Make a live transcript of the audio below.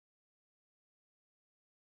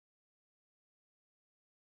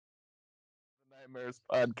Nightmares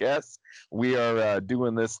podcast. We are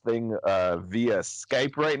doing this thing via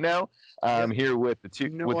Skype right now. I'm Yep. here with No the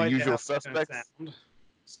idea how usual it's gonna suspects. sound.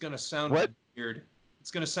 It's gonna sound What? weird. It's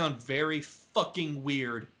gonna sound very fucking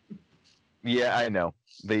weird. Yeah, I know.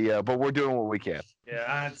 But we're doing what we can.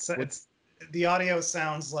 Yeah, it's the audio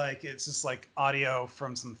sounds like it's just like audio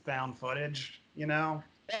from some found footage, you know?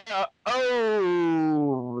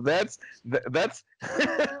 That's.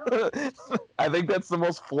 I think that's the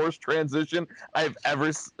most forced transition I've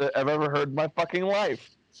ever heard in my fucking life.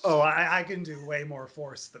 Oh, I can do way more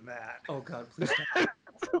force than that. Oh god, please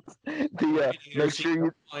don't. Make sure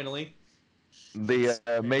you finally.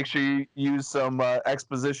 make sure you use some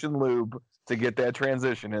exposition lube to get that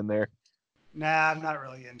transition in there. Nah, I'm not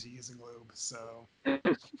really into using lube, so.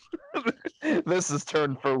 This is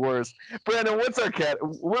turned for worse. Brandon, what's our cat?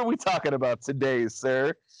 What are we talking about today,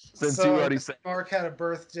 sir? Since you already said. Mark had a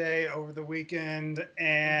birthday over the weekend,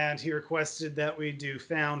 and he requested that we do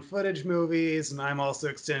found footage movies, and I'm also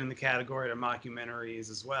extending the category to mockumentaries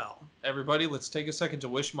as well. Everybody, let's take a second to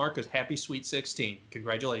wish Mark a happy sweet 16.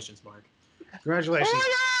 Congratulations, Mark. Congratulations.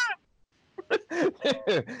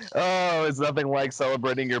 Oh, it's nothing like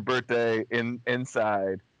celebrating your birthday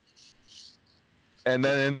inside. And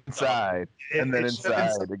then inside. And then It should have been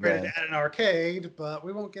inside celebrated again. at an arcade, but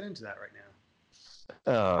we won't get into that right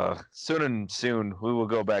now. Soon we will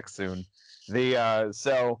go back soon.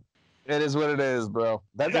 So it is what it is, bro.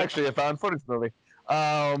 That's actually a found footage movie.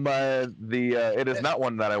 It is not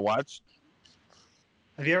one that I watched.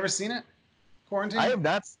 Have you ever seen it? Quarantine? I have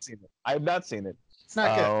not seen it. It's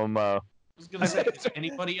not good. I was gonna say, has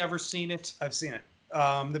anybody ever seen it? I've seen it.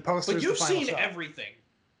 The poster. But you've the final seen shot. everything.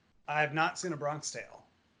 I have not seen A Bronx Tale.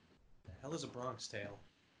 The hell is a Bronx Tale?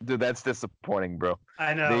 Dude, that's disappointing, bro.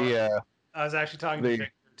 I know. I was actually talking to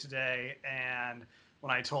Victor today, and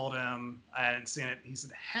when I told him I hadn't seen it, he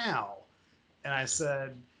said, "How?" And I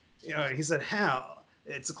said, he said, "How?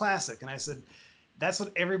 It's a classic." And I said, "That's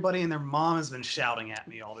what everybody and their mom has been shouting at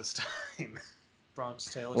me all this time." Bronx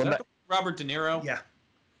Tale. Is that Robert De Niro? Yeah.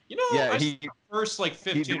 You know, I saw the first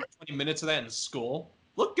 15 or 20 minutes of that in school.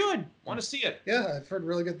 Look good. Want to see it. Yeah, I've heard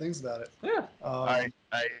really good things about it. Yeah.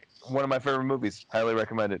 One of my favorite movies. Highly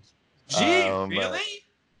recommend it. Gee, really?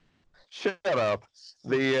 Shut up.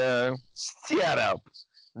 Shut up.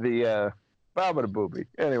 Baba Booby.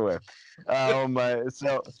 Anyway, so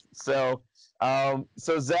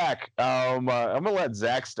Zach, I'm gonna let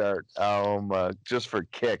Zach start. Just for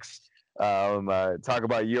kicks. Talk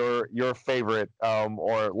about your favorite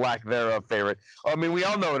or lack thereof favorite. I mean, we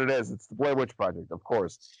all know what it is. It's the Blair Witch Project, of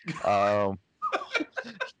course.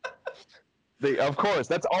 Of course,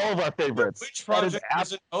 that's all of our favorites. Blair Witch Project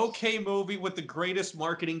is an okay movie with the greatest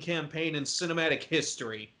marketing campaign in cinematic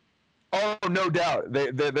history. Oh, no doubt.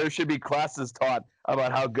 There should be classes taught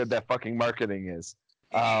about how good that fucking marketing is.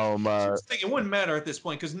 It wouldn't matter at this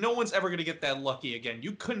point because no one's ever going to get that lucky again.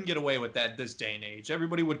 You couldn't get away with that this day and age.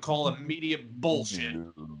 Everybody would call immediate bullshit.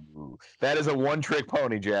 That is a one-trick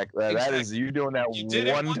pony, Jack. That is you doing that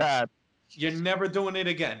one time. You're never doing it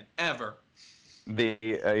again, ever. That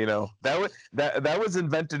was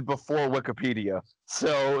invented before Wikipedia,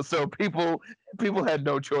 so people had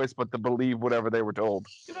no choice but to believe whatever they were told.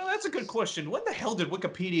 That's a good question. When the hell did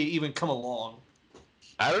Wikipedia even come along?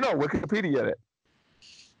 I don't know. Wikipedia did it.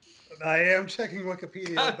 I am checking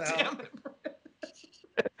Wikipedia God about damn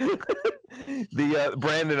it.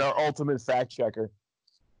 Brandon, our ultimate fact checker.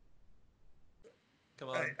 Come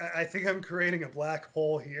on. I think I'm creating a black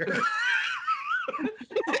hole here.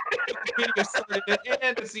 And it's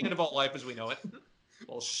the end of all life as we know it.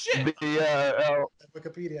 Well, shit.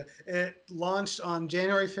 Wikipedia. It launched on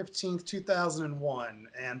January 15th, 2001,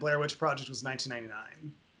 and Blair Witch Project was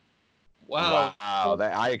 1999. Wow.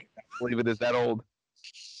 I can't believe it is that old.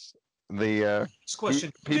 This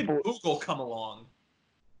question: did Google come along?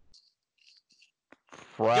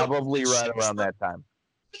 Probably right around that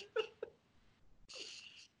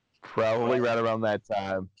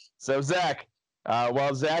time. So Zach,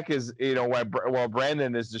 while Zach is, while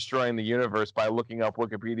Brandon is destroying the universe by looking up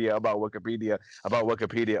Wikipedia about Wikipedia.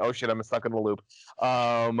 Oh shit, I'm stuck in the loop.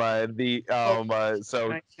 So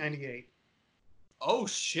 1998. Oh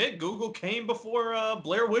shit! Google came before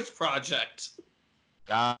Blair Witch Project.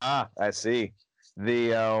 I see.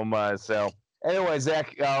 So anyway,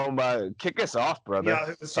 Zach, kick us off, brother. Yeah,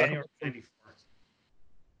 it was January 94.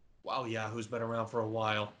 Wow, Yahoo's been around for a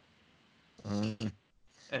while.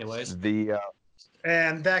 Anyways,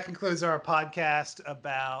 and that concludes our podcast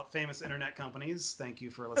about famous internet companies. Thank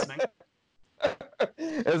you for listening.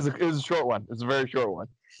 It was a short one. It's a very short one.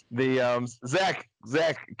 Zach,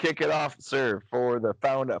 kick it off, sir, for the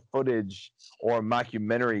found footage or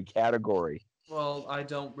mockumentary category. Well, I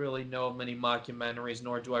don't really know of many mockumentaries,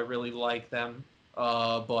 nor do I really like them.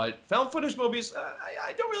 But found footage movies,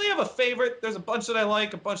 I don't really have a favorite. There's a bunch that I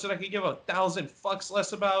like, a bunch that I could give 1,000 fucks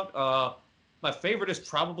less about. My favorite is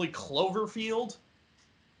probably Cloverfield.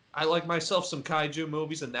 I like myself some kaiju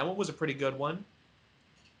movies, and that one was a pretty good one.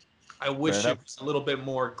 I wish it was a little bit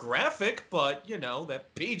more graphic, but, you know,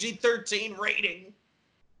 that PG-13 rating.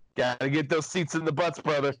 Gotta get those seats in the butts,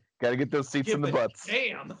 brother. Gotta get those seats in the butts.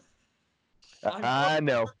 Damn. I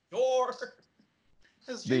know.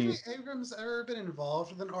 Has J.J. Abrams ever been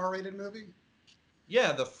involved with an R-rated movie?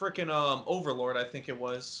 Yeah, the frickin' Overlord, I think it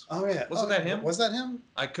was. Oh yeah, wasn't that him? Was that him?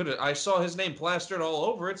 I saw his name plastered all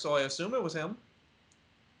over it, so I assume it was him.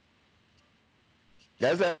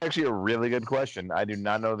 That's actually a really good question. I do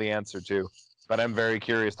not know the answer to, but I'm very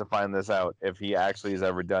curious to find this out if he actually has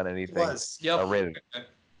ever done anything rated. Okay.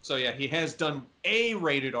 So yeah, he has done a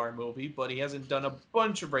rated R movie, but he hasn't done a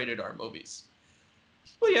bunch of rated R movies.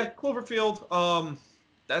 Well, yeah, Cloverfield.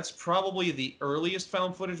 That's probably the earliest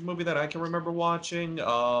found footage movie that I can remember watching.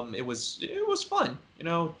 It was fun, you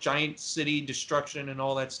know, giant city destruction and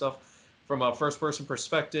all that stuff from a first person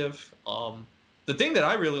perspective. The thing that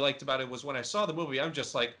I really liked about it was when I saw the movie, I'm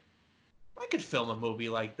just like, I could film a movie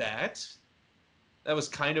like that. That was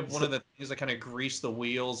kind of one of the things that kind of greased the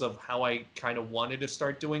wheels of how I kind of wanted to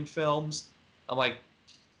start doing films. I'm like,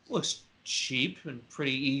 looks cheap and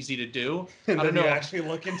pretty easy to do. And I don't know. You actually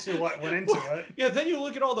look into what went into it. Yeah, then you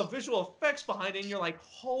look at all the visual effects behind it, and you're like,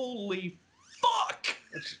 holy fuck!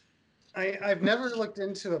 I've never looked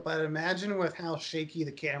into it, but imagine with how shaky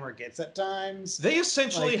the camera gets at times. They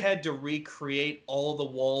essentially had to recreate all the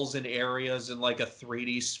walls and areas in like a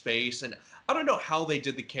 3D space, and I don't know how they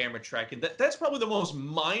did the camera tracking. That's probably the most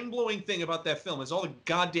mind-blowing thing about that film is all the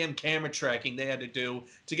goddamn camera tracking they had to do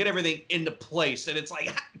to get everything into place, and it's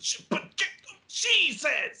like, but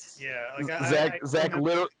Jesus! Yeah, like Zach,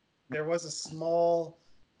 there was a small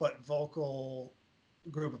but vocal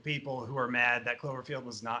group of people who were mad that Cloverfield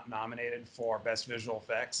was not nominated for Best Visual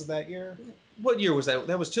Effects of that year. What year was that?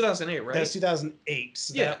 That was 2008, right? That was 2008.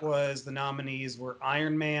 So yeah. That was the nominees were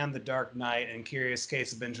Iron Man, The Dark Knight, and Curious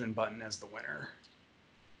Case of Benjamin Button as the winner.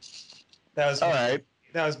 That was all right.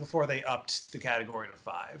 That was before they upped the category to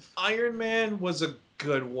 5. Iron Man was a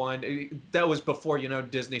good one. That was before, you know,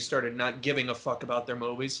 Disney started not giving a fuck about their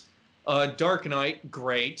movies. Dark Knight,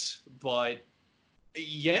 great, but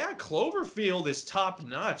yeah, Cloverfield is top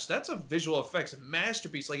notch. That's a visual effects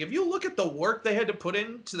masterpiece. Like, if you look at the work they had to put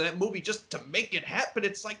into that movie just to make it happen,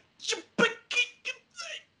 it's like,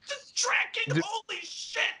 tracking, holy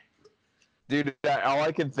shit. Dude, all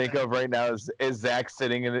I can think of right now is Zach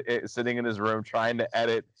sitting in his room trying to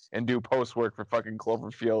edit and do post work for fucking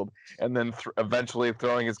Cloverfield, and then eventually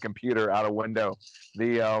throwing his computer out a window.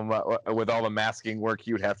 With all the masking work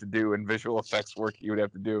he would have to do and visual effects work he would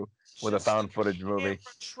have to do with a found footage movie. Camera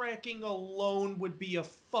tracking alone would be a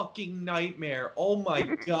fucking nightmare. Oh my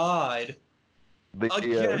god.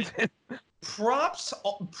 Again, props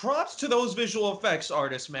to those visual effects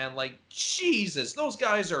artists, man. Like, Jesus, those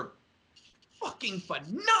guys are fucking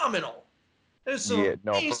phenomenal. That is some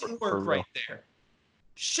amazing work right there.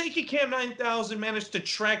 Shaky Cam 9000 managed to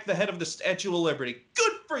track the head of the Statue of Liberty.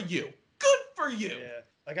 Good for you. Good for you. Yeah.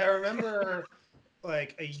 Like, I remember,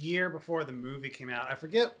 like, a year before the movie came out, I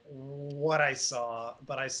forget what I saw,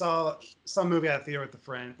 but I saw some movie at a theater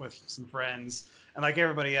with some friends, and like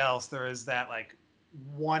everybody else, there is that, like,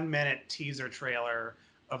 1-minute teaser trailer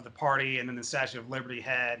of the party and then the Statue of Liberty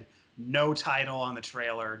head. No title on the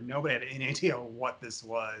trailer. Nobody had any idea what this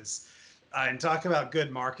was. And talk about good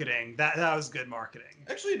marketing. That was good marketing.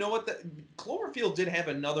 Actually, you know what? Cloverfield did have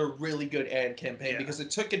another really good ad campaign because it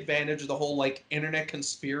took advantage of the whole like internet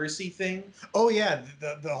conspiracy thing. Oh yeah,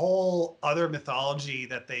 the whole other mythology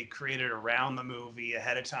that they created around the movie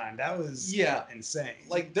ahead of time. That was insane.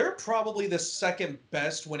 Like, they're probably the second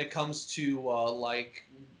best when it comes to like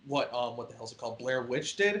what the hell's it called? Blair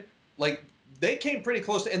Witch did. Like, they came pretty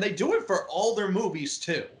close and they do it for all their movies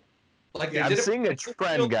too. Like, I'm seeing a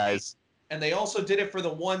trend, guys. And they also did it for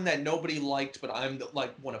the one that nobody liked, but I'm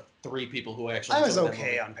like one of 3 people who actually. I was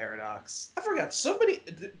okay on Paradox. I forgot somebody.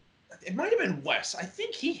 It might have been Wes. I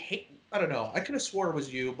think he hate. I don't know. I could have swore it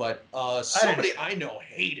was you, but somebody I know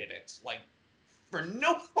hated it. Like, for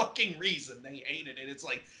no fucking reason, they hated it. It's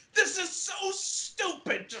like, this is so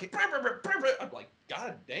stupid. I'm like,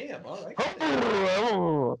 God damn. All right.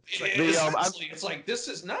 It's like, this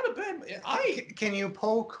is not a bad. Can you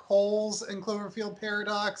poke holes in Cloverfield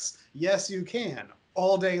Paradox? Yes, you can.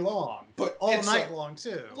 All day long, but all night long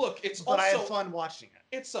too. Look, but I had fun watching it.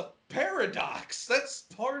 It's a paradox. That's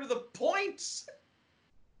part of the point.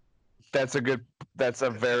 That's a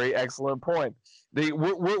very excellent point.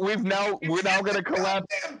 We're now going to collapse.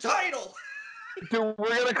 Damn title. Dude,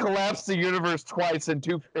 we're gonna collapse the universe twice in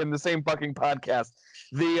the same fucking podcast.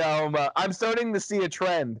 I'm starting to see a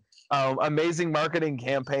trend. Amazing marketing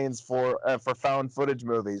campaigns for found footage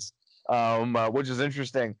movies, which is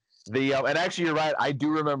interesting. And actually, you're right. I do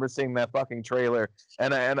remember seeing that fucking trailer,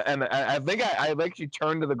 and I think I actually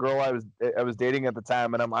turned to the girl I was dating at the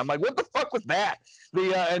time, and I'm like, what the fuck was that?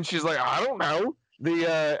 And she's like, I don't know.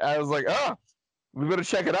 I was like, oh, we better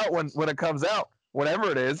check it out when it comes out, whatever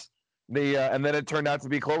it is. And then it turned out to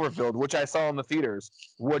be Cloverfield, which I saw in the theaters,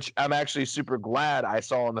 which I'm actually super glad I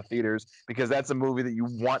saw in the theaters because that's a movie that you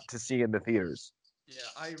want to see in the theaters. Yeah,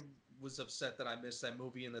 I was upset that I missed that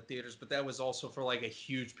movie in the theaters, but that was also for like a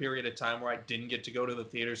huge period of time where I didn't get to go to the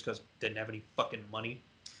theaters because I didn't have any fucking money.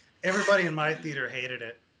 Everybody in my theater hated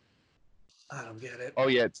it. I don't get it. Oh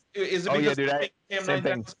yeah. Is it because dude, same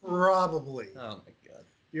thing. Probably. Oh my god.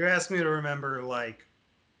 You're asking me to remember like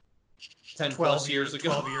 10 12 plus years ago.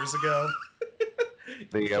 12 years ago.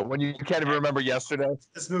 When you can't even remember yesterday.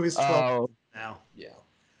 This movie's 12 now. Yeah.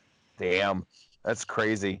 Damn, that's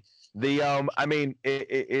crazy. I mean,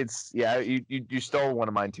 it's yeah. You stole one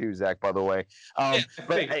of mine too, Zach. By the way. Well,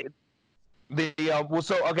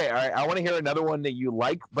 so okay, all right. I want to hear another one that you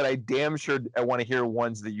like, but I damn sure I want to hear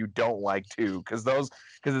ones that you don't like too, because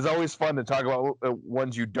it's always fun to talk about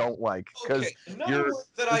ones you don't like. Okay, another one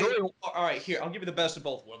that all right, here I'll give you the best of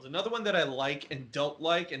both worlds. Another one that I like and don't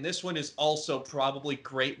like, and this one is also probably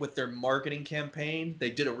great with their marketing campaign.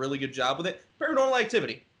 They did a really good job with it. Paranormal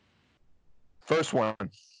Activity. First one.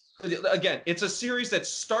 Again, it's a series that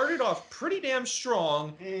started off pretty damn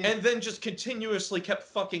strong and then just continuously kept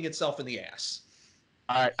fucking itself in the ass.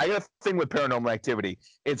 All right, I got a thing with Paranormal Activity.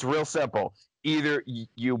 It's real simple. Either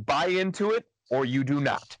you buy into it or you do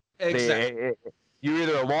not. Exactly. You're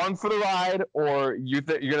either along for the ride or you're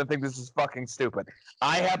going to think this is fucking stupid.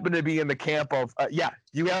 I happen to be in the camp of,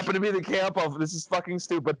 you happen to be in the camp of this is fucking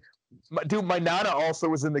stupid. Dude, my Nana also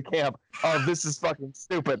was in the camp of this is fucking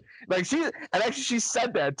stupid. Like she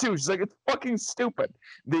said that too. She's like, it's fucking stupid.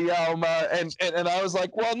 And I was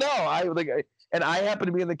like, well, no, and I happen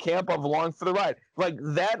to be in the camp of along for the ride. Like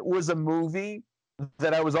that was a movie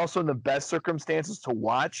that I was also in the best circumstances to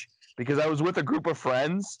watch because I was with a group of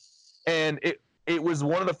friends, and it was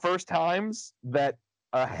one of the first times that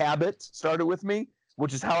a habit started with me,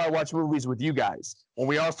 which is how I watch movies with you guys. When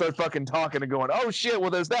we all start fucking talking and going, oh shit, well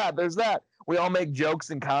there's that. We all make jokes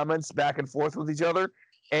and comments back and forth with each other.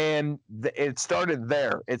 And it started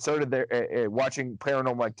there. Watching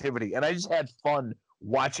Paranormal Activity. And I just had fun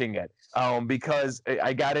watching it because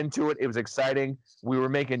I got into it. It was exciting. We were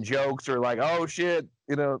making jokes or like, oh shit,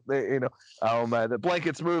 the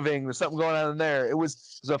blanket's moving. There's something going on in there. It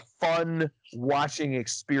was a fun watching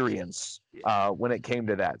experience when it came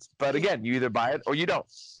to that. But again, you either buy it or you don't.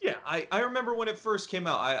 Yeah, I remember when it first came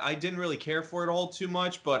out. I didn't really care for it all too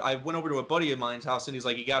much, but I went over to a buddy of mine's house and he's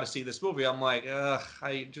like, you got to see this movie. I'm like,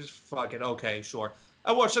 I just fuck it. Okay, sure.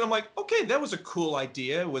 I watched it. I'm like, okay, that was a cool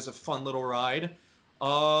idea. It was a fun little ride.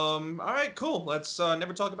 All right, cool. Let's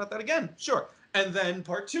never talk about that again. Sure. And then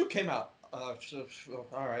part 2 came out. All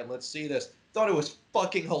right, let's see this. Thought it was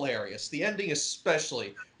fucking hilarious. The ending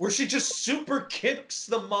especially, where she just super kicks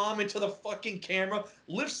the mom into the fucking camera,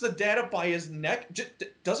 lifts the dad up by his neck,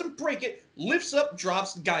 doesn't break it, lifts up,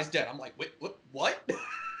 drops, the guy's dead. I'm like, wait, what?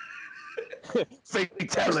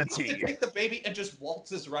 Fatality. Take the baby and just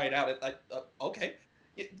waltzes right out. Okay.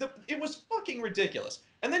 It was fucking ridiculous.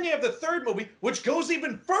 And then you have the third movie, which goes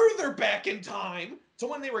even further back in time to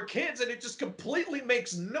when they were kids, and it just completely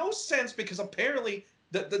makes no sense because apparently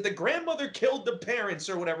the grandmother killed the parents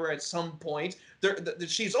or whatever at some point.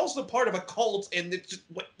 She's also part of a cult, and it's just,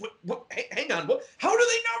 hang on, how do they not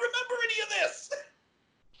remember any of this?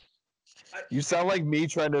 You sound like me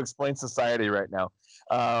trying to explain society right now.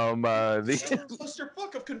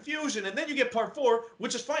 Clusterfuck of confusion, and then you get part 4,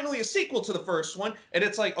 which is finally a sequel to the first one, and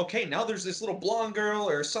it's like, okay, now there's this little blonde girl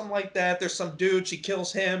or something like that. There's some dude, she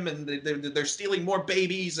kills him, and they're stealing more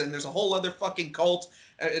babies, and there's a whole other fucking cult.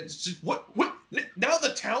 It's just, what? Now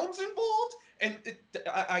the town's involved, and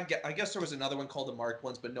I guess there was another one called the Marked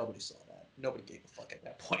Ones, but nobody saw that. Nobody gave a fuck at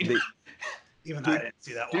that point. Even I didn't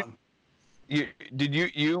see that one.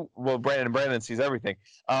 Well, Brandon sees everything.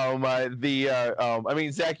 I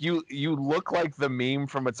mean, Zach, you look like the meme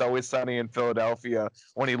from It's Always Sunny in Philadelphia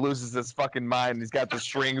when he loses his fucking mind. He's got the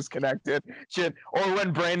strings connected, shit. Or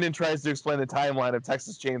when Brandon tries to explain the timeline of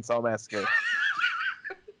Texas Chainsaw Massacre.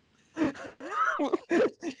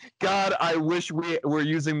 God, I wish we were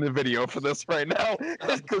using the video for this right now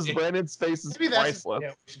because Brandon's face is priceless.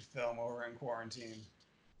 Yeah, we should film over in quarantine.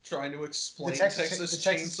 Trying to The explain Texas Texas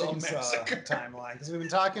Chainsaw Chainsaw Massacre. timeline, because we've been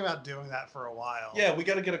talking about doing that for a while. Yeah, we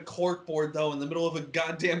got to get a cork board though in the middle of a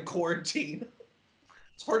goddamn quarantine.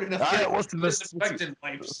 It's hard enough All right, getting listen, this disinfectant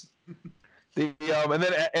wipes.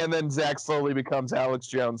 and then Zach slowly becomes Alex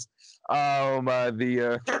Jones. They're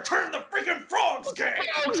turning the freaking frogs gay.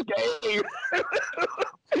 Alex Gay.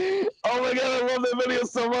 Oh my god, I love that video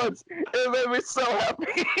so much. It made me so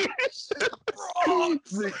happy.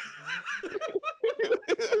 Frogs.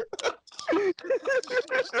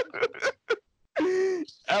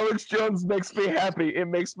 Alex Jones makes me happy. It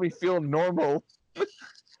makes me feel normal.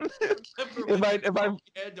 if I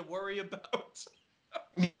had to worry about.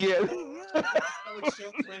 Yeah. Alex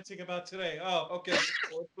Jones ranting about today. Oh, okay.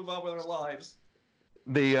 Let's move on with our lives.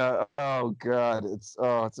 Oh god, it's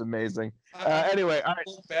amazing. I Anyway, all right.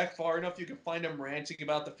 look back far enough, you can find him ranting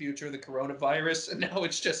about the future of the coronavirus, and now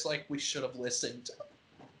it's just like we should have listened.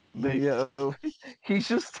 He's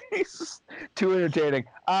just too entertaining.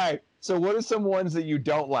 All right. So, what are some ones that you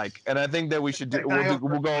don't like? And I think that we should do.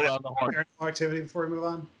 We'll go around the horn. Paranormal Activity before we move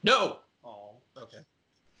on. No. Oh, okay.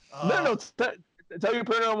 No. Tell your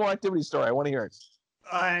Paranormal Activity story. I want to hear it.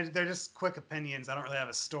 They're just quick opinions. I don't really have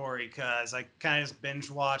a story because I kind of just binge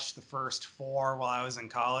watched the first 4 while I was in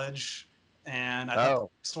college, and I thought the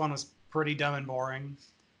first one was pretty dumb and boring.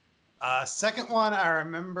 Second one, I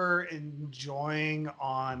remember enjoying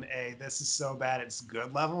on a "this is so bad it's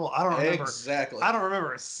good" level. I don't remember exactly. I don't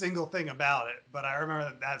remember a single thing about it, but I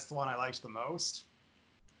remember that's the one I liked the most.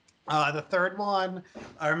 The third one,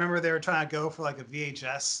 I remember they were trying to go for like a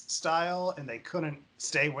VHS style, and they couldn't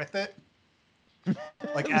stay with it,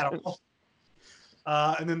 like at all.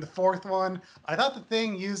 And then the fourth one, I thought the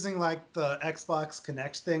thing using like the Xbox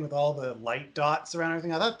Kinect thing with all the light dots around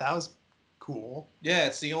everything, I thought that was cool. Yeah,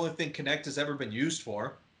 it's the only thing Kinect has ever been used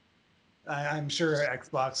for. I'm sure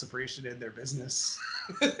Xbox appreciated their business.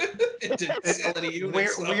 It didn't sell any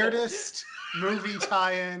units. Weirdest movie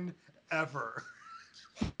tie-in ever.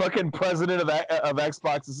 Fucking president of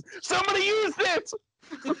Xbox is somebody use it.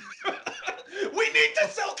 We need to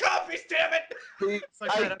sell copies, damn it! It's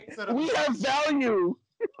like that episode we have value.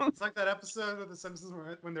 It's like that episode of The Simpsons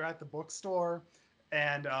when they're at the bookstore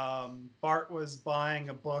and Bart was buying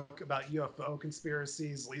a book about UFO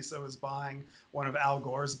conspiracies. Lisa was buying one of Al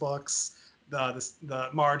Gore's books. The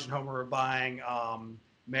Marge and Homer were buying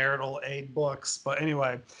marital aid books. But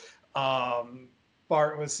anyway,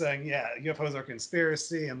 Bart was saying, yeah, UFOs are a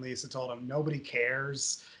conspiracy. And Lisa told him, nobody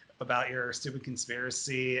cares about your stupid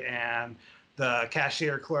conspiracy. And the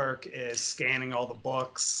cashier clerk is scanning all the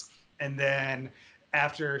books. And then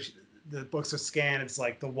after the books are scanned, it's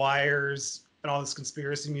like the wires and all this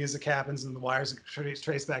conspiracy music happens, and the wires are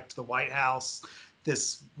traced back to the White House.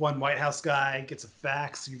 This one White House guy gets a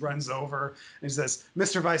fax. He runs over and he says,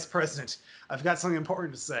 "Mr. Vice President, I've got something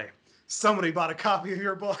important to say. Somebody bought a copy of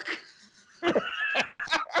your book."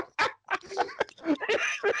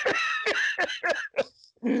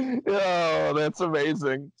 Oh, that's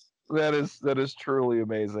amazing. That is truly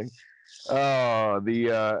amazing. Oh, all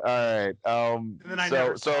right. And then I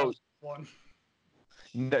never saw one.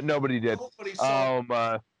 Nobody did. Nobody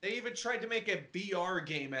saw. They even tried to make a VR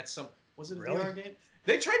game at some. Was it a VR game?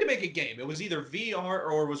 They tried to make a game. It was either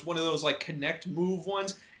VR or it was one of those like Kinect Move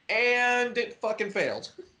ones, and it fucking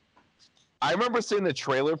failed. I remember seeing the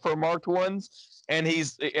trailer for Marked Ones, and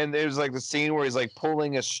there's like the scene where he's like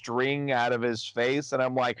pulling a string out of his face, and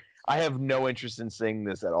I'm like, I have no interest in seeing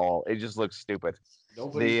this at all. It just looks stupid.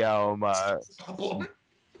 Nobody.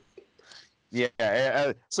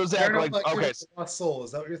 Yeah. So Zach, like, okay. Lost Soul.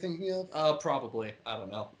 Is that what you're thinking of? Probably. I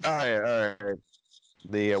don't know. All right.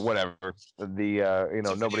 Whatever.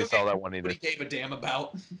 Nobody saw that one either. Nobody gave a damn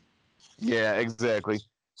about. Yeah, exactly.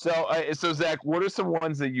 So Zach, what are some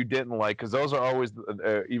ones that you didn't like? Because those are always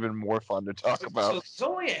even more fun to talk about.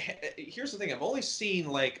 So here's the thing: I've only seen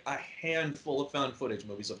like a handful of found footage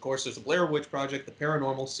movies. Of course, there's the Blair Witch Project, the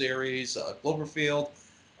Paranormal series, Cloverfield.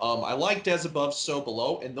 I liked As Above, So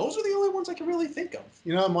Below, and those are the only ones I can really think of.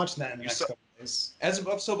 You know, I'm watching that in the next couple days. As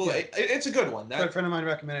Above, So Below. Yeah. It's a good one. A friend of mine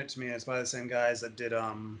recommended it to me. It's by the same guys that did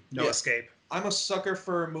No Escape. I'm a sucker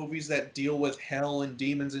for movies that deal with hell and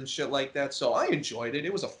demons and shit like that, so I enjoyed it.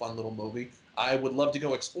 It was a fun little movie. I would love to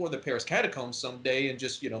go explore the Paris catacombs someday and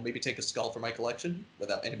just, maybe take a skull for my collection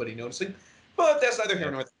without anybody noticing. But that's neither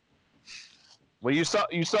here nor there. Well, you saw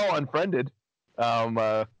Unfriended when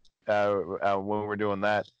we were doing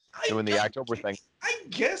that. Doing the October thing. I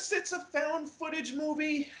guess it's a found footage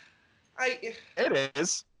movie. It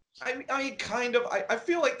is. I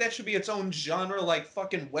feel like that should be its own genre, like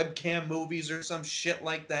fucking webcam movies or some shit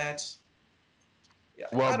like that. Yeah,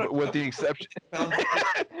 well, with the exception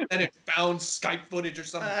that it found Skype footage or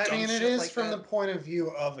something. I mean, it is from the point of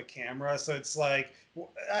view of a camera, so it's like,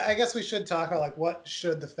 I guess we should talk about like what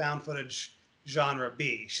should the found footage genre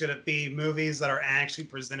be? Should it be movies that are actually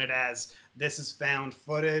presented as this is found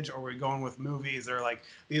footage, or are we going with movies that are like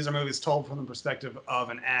these are movies told from the perspective of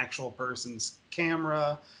an actual person's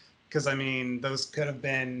camera? Because I mean, those could have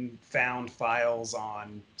been found files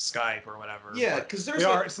on Skype or whatever. Yeah, But because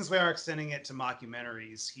since we are extending it to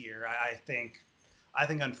mockumentaries here, I think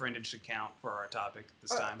Unfriended should count for our topic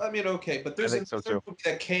this time. I mean, okay, but there's another movie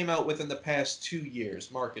that came out within the past 2 years.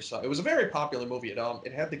 Marcus, it was a very popular movie.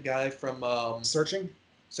 It had the guy from Searching.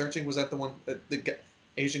 Searching, was that the one? The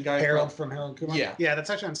Asian guy. Harold from Harold Kumar. Yeah, yeah, that's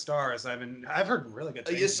actually on Stars. I've heard really good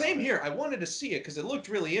things. Yeah, same here. I wanted to see it because it looked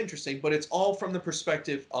really interesting, but it's all from the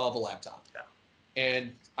perspective of a laptop. Yeah.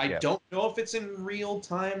 And I don't know if it's in real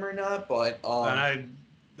time or not, but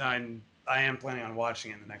and I am planning on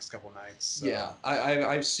watching it in the next couple nights. So. Yeah,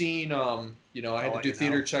 I've seen I had to do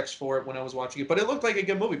theater checks for it when I was watching it, but it looked like a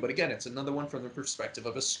good movie. But again, it's another one from the perspective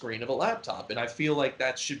of a screen of a laptop, and I feel like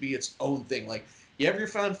that should be its own thing. Like you have your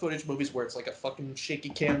found footage movies where it's like a fucking shaky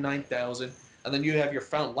cam 9000, and then you have your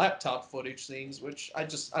found laptop footage things, which I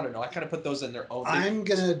don't know. I kind of put those in their own thing. I'm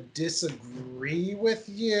gonna disagree with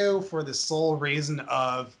you for the sole reason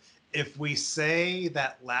of, if we say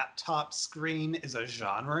that laptop screen is a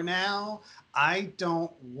genre now, I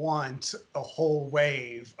don't want a whole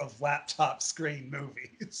wave of laptop screen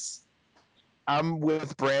movies. I'm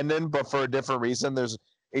with Brandon, but for a different reason.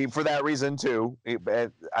 For that reason too.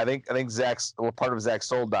 I think Zach's part of Zach's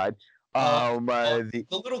soul died. The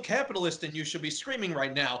little capitalist in you should be screaming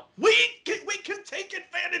right now. We can take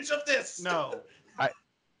advantage of this. No.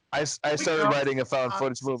 I started writing a found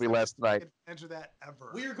footage movie last night. Advantage of that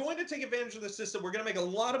ever. We are going to take advantage of the system. We're going to make a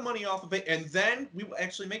lot of money off of it, and then we will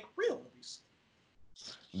actually make real movies.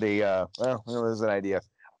 There's an idea.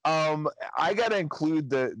 I gotta include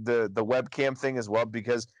the webcam thing as well,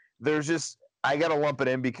 because I gotta lump it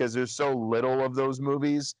in because there's so little of those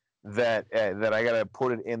movies that I gotta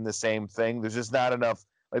put it in the same thing. There's just not enough.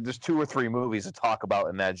 Like there's 2 or 3 movies to talk about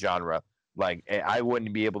in that genre. Like I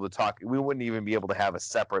wouldn't be able to talk. We wouldn't even be able to have a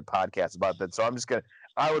separate podcast about that. So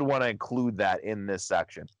I would want to include that in this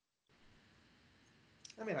section.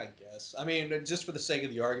 I mean, I guess. I mean, just for the sake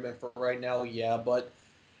of the argument for right now, yeah. But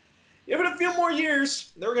give it a few more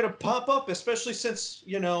years, they're going to pop up, especially since,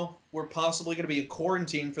 we're possibly going to be in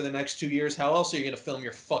quarantine for the next 2 years. How else are you going to film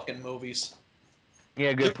your fucking movies?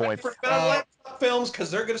 Yeah, good point. For laptop films, because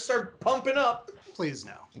they're going to start pumping up. Please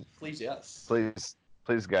no. Please, yes.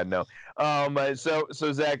 Please, God, no.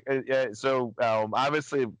 So Zach,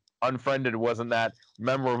 obviously Unfriended wasn't that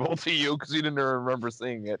memorable to you because you didn't remember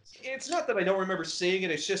seeing it. It's not that I don't remember seeing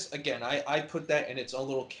it. It's just, again, I put that in its own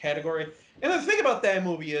little category. And the thing about that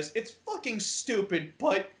movie is, it's fucking stupid,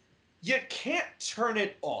 but you can't turn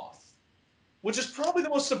it off. Which is probably the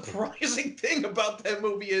most surprising thing about that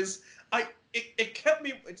movie is, it kept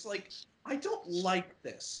me, it's like, I don't like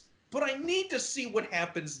this, but I need to see what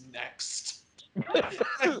happens next.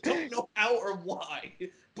 I don't know how or why,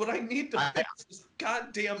 but I need to fix this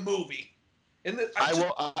goddamn movie. And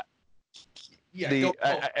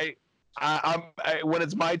when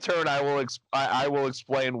it's my turn, I will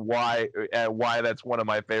explain why that's one of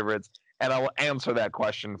my favorites, and I will answer that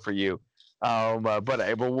question for you. But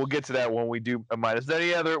we'll get to that when we do mine. Is there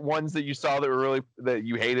any other ones that you saw that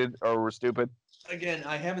you hated or were stupid? Again,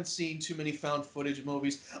 I haven't seen too many found footage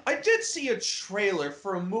movies. I did see a trailer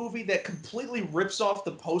for a movie that completely rips off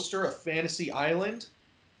the poster of Fantasy Island.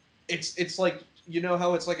 It's like, you know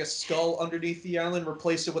how it's like a skull underneath the island,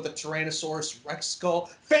 replace it with a Tyrannosaurus Rex skull?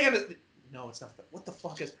 No, it's not. What the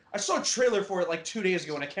fuck is... I saw a trailer for it like 2 days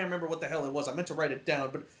ago, and I can't remember what the hell it was. I meant to write it down,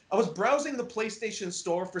 but I was browsing the PlayStation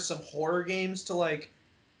Store for some horror games to like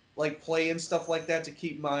play and stuff like that to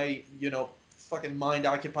keep my, fucking mind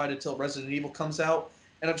occupied until Resident Evil comes out,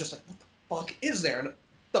 and I'm just like, what the fuck is there? And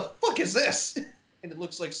the fuck is this? And it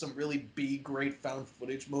looks like some really B-grade found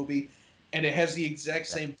footage movie, and it has the exact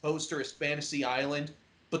same poster as Fantasy Island,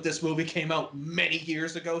 but this movie came out many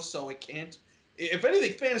years ago, so it can't. If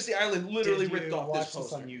anything, Fantasy Island literally ripped off this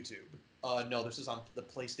poster. Watch this on YouTube? No, this is on the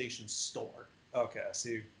PlayStation Store. Okay, so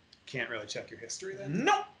you can't really check your history then?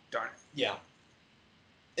 Nope. Darn it. Yeah.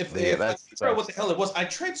 If I figure out what the hell it was, I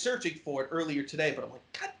tried searching for it earlier today, but I'm like,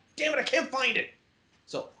 God damn it, I can't find it.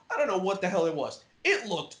 So I don't know what the hell it was. It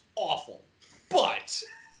looked awful, but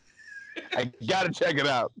I gotta check it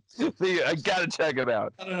out. I gotta check it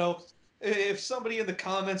out. I don't know. If somebody in the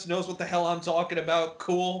comments knows what the hell I'm talking about,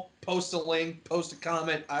 cool. Post a link, post a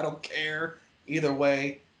comment. I don't care. Either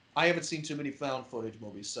way, I haven't seen too many found footage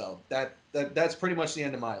movies, so that's pretty much the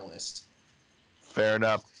end of my list. Fair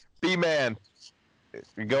enough. B-Man,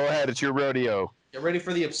 go ahead. It's your rodeo. Get ready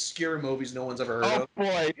for the obscure movies no one's ever heard Oh of.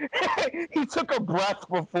 boy, he took a breath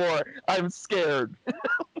before. I'm scared.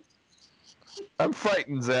 I'm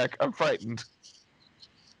frightened, Zach. I'm frightened.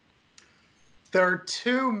 There are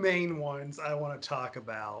two main ones I want to talk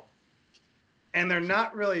about, and they're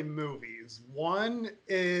not really movies. One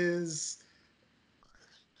is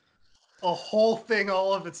a whole thing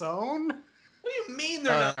all of its own. What do you mean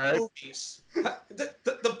they're not Alright. movies?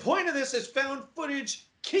 The point of this is found footage,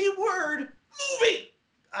 keyword, movie!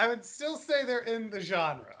 I would still say they're in the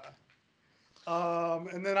genre.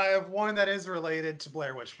 And then I have one that is related to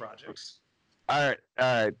Blair Witch Project. All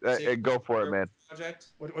right. Go for it, man. Project?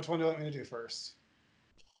 Which one do you want me to do first?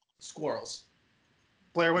 Squirrels.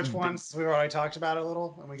 Blair Witch one, since we've already talked about it a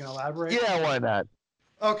little, and we can elaborate. Yeah, why not?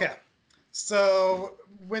 Okay. So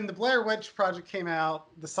when the Blair Witch Project came out,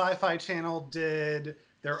 the Sci-Fi Channel did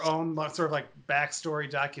their own sort of like backstory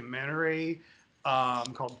documentary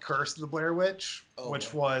called Curse of the Blair Witch,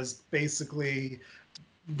 which was basically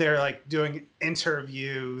they're like doing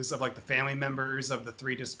interviews of like the family members of the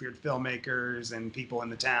three disappeared filmmakers and people in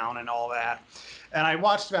the town and all that. And I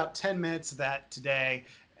watched about 10 minutes of that today,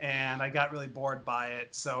 and I got really bored by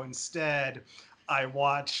it. So instead, I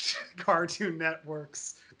watched Cartoon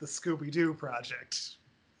Network's The Scooby-Doo Project.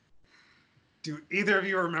 Do either of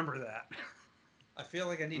you remember that? I feel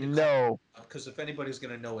like I need to No. because if anybody's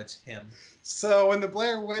going to know, it's him. So when the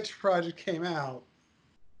Blair Witch Project came out,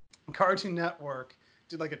 Cartoon Network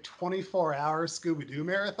did like a 24-hour Scooby-Doo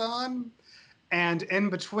marathon. And in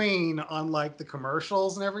between, on like the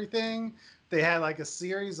commercials and everything, they had like a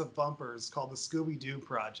series of bumpers called the Scooby-Doo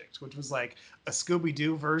Project, which was like a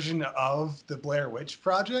Scooby-Doo version of the Blair Witch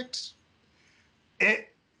Project. It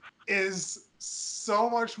is so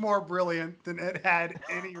much more brilliant than it had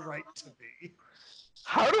any right to be.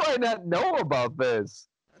 How do I not know about this?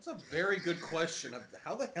 That's a very good question.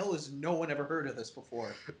 How the hell has no one ever heard of this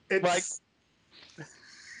before? It's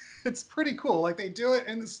pretty cool. Like they do it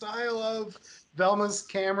in the style of Velma's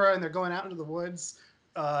Camera, and they're going out into the woods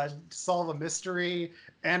to solve a mystery,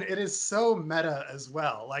 and it is so meta as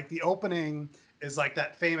well. Like the opening is like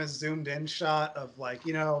that famous zoomed in shot of like,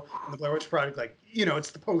 you know, in the Blair Witch Project, like, you know, it's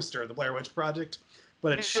the poster of the Blair Witch Project,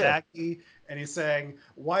 but it's Shaggy, and he's saying,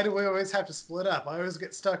 "Why do we always have to split up? I always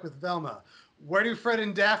get stuck with Velma. Where do Fred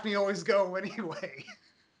and Daphne always go anyway?"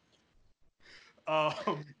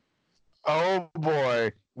 Oh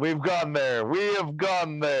boy, we've gone there. We have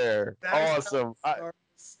gone there. Awesome.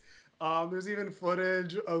 There's even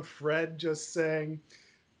footage of Fred just saying,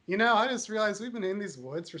 "You know, I just realized we've been in these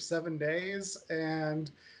woods for 7 days and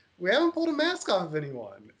we haven't pulled a mask off of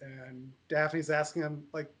anyone." And Daphne's asking him,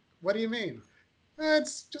 like, "What do you mean?"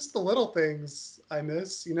 It's just the little things I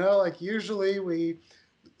miss. You know, like usually we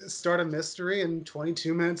start a mystery and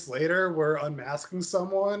 22 minutes later we're unmasking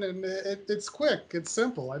someone, and it's quick, it's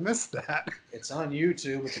simple. I miss that. It's on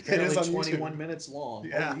YouTube. It's apparently 21 minutes long.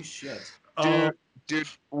 Yeah. Holy shit. Dude,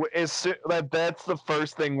 that's the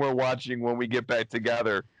first thing we're watching when we get back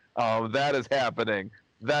together. That is happening.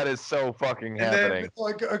 That is so fucking happening. Then,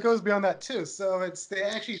 like, it goes beyond that too. So they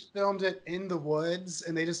actually filmed it in the woods,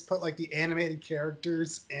 and they just put like the animated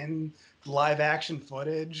characters in live action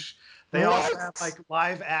footage. They also have like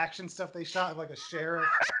live action stuff they shot of like a sheriff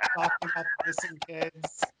talking about the missing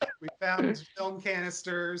kids. We found film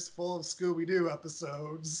canisters full of Scooby-Doo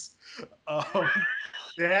episodes.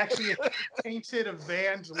 They actually painted a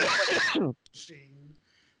van to look like a machine.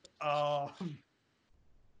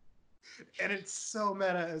 And it's so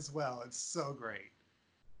meta as well. It's so great.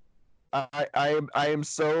 I am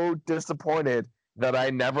so disappointed that I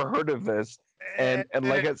never heard of this. And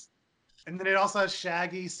like it's. And then it also has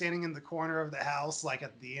Shaggy standing in the corner of the house, like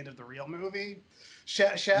at the end of the real movie.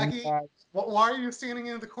 Shaggy, why are you standing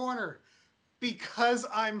in the corner? Because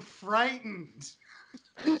I'm frightened.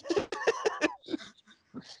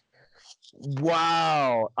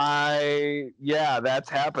 Wow. That's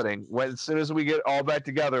happening. As soon as we get all back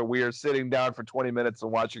together, we are sitting down for 20 minutes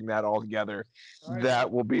and watching that all together. Right,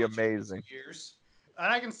 that will be amazing.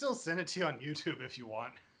 And I can still send it to you on YouTube if you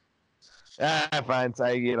want. Fine.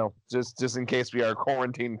 Just in case we are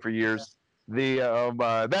quarantined for years.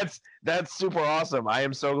 That's super awesome. I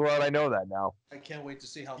am so glad I know that now. I can't wait to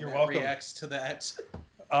see how Matt reacts to that.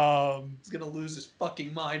 He's gonna lose his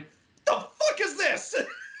fucking mind. The fuck is this?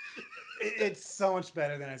 It's so much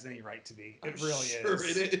better than it has any right to be. It really is. Sure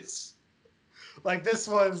it is. Like this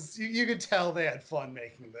was, you could tell they had fun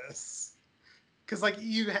making this. Because like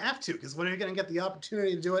you have to, because when are you gonna get the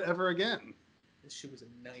opportunity to do it ever again? This shit was in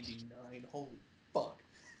 '99. Holy fuck.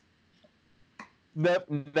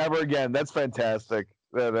 Never again. That's fantastic.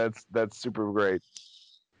 That's super great.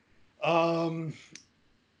 Um,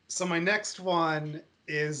 so my next one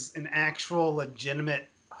is an actual legitimate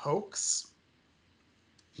hoax.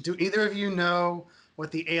 Do either of you know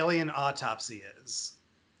what the alien autopsy is?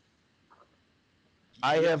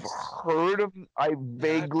 I have Yes. heard of. I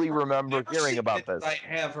vaguely remember Never hearing seen about it, but I this.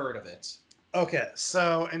 have heard of it. Okay,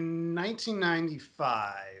 so in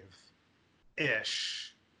 1995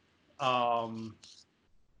 ish, um,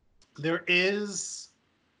 there is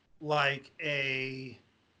like a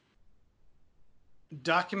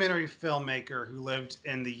documentary filmmaker who lived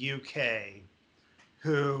in the UK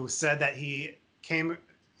who said that he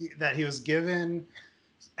was given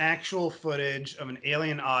actual footage of an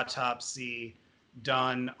alien autopsy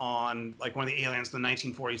done on like one of the aliens, the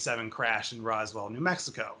 1947 crash in Roswell, New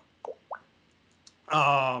Mexico.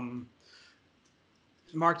 Um,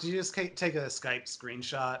 Mark, did you just take a Skype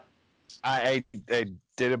screenshot? I did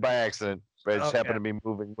it by accident, but it just Okay, happened to be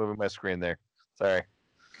moving my screen there. Sorry.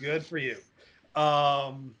 good for you.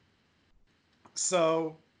 Um,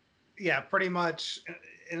 so yeah, pretty much.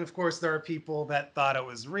 And of course, there are people that thought it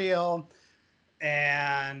was real.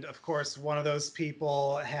 And of course, one of those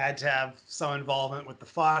people had to have some involvement with the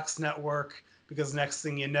Fox network because next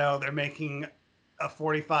thing you know, they're making a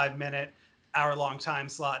 45-minute, hour-long time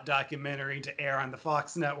slot documentary to air on the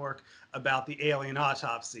Fox network about the alien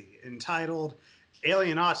autopsy entitled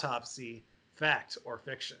Alien Autopsy Fact or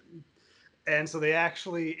Fiction. And so they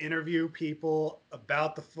actually interview people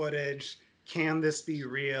about the footage. Can this be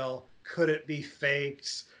real? Could it be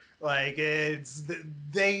faked? Like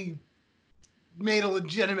they made a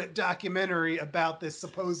legitimate documentary about this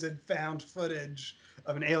supposed found footage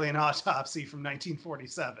of an alien autopsy from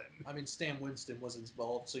 1947. I mean, Stan Winston was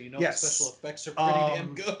involved, so you know the special Yes. effects are pretty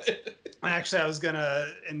damn good. Actually, I was gonna,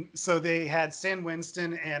 and so they had Stan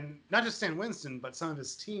Winston and not just Stan Winston, but some of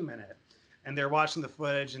his team in it, and they're watching the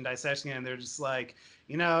footage and dissecting it, and they're just like,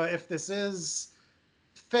 if this is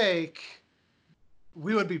fake,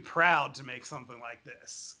 we would be proud to make something like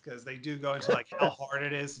this because they do go into like how hard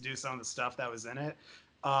it is to do some of the stuff that was in it.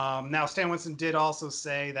 Now, Stan Winston did also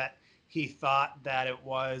say that he thought that it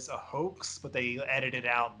was a hoax, but they edited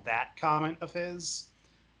out that comment of his.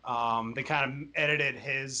 They kind of edited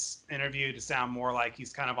his interview to sound more like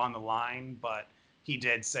he's kind of on the line, but he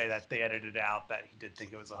did say that they edited out that he did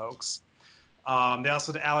think it was a hoax. They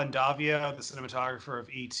also did Alan Davio, the cinematographer of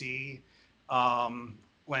E.T.,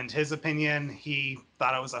 lend his opinion. He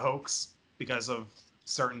thought it was a hoax because of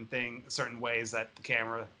certain ways that the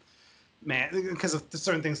camera man, because of the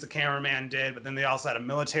certain things the cameraman did. But then they also had a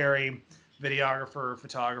military videographer,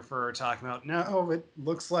 photographer talking about no, it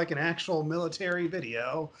looks like an actual military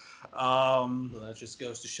video. Well, that just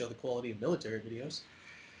goes to show the quality of military videos.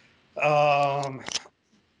 Um,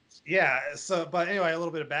 yeah, so but anyway, a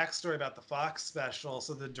little bit of backstory about the Fox special.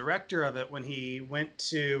 So the director of it, when he went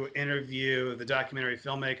to interview the documentary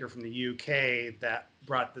filmmaker from the UK that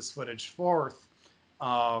brought this footage forth,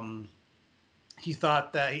 um, he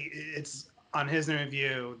thought that it's on his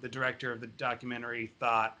interview, the director of the documentary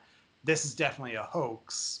thought this is definitely a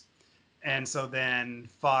hoax. And so then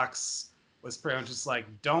Fox was pretty much just like,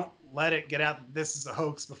 don't let it get out that this is a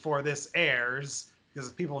hoax before this airs, because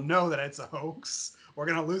if people know that it's a hoax, we're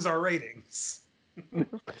going to lose our ratings.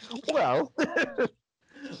 Well,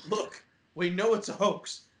 Look, we know it's a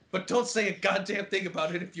hoax, but don't say a goddamn thing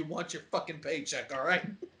about it if you want your fucking paycheck, all right?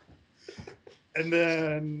 And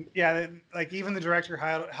then, yeah, like even the director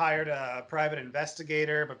hired a private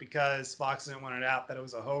investigator, but because Fox didn't want it out that it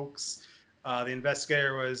was a hoax, the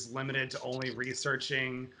investigator was limited to only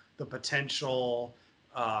researching the potential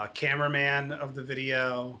cameraman of the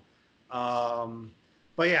video. Um,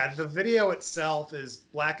 but yeah, the video itself is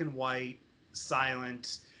black and white,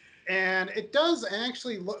 silent, and it does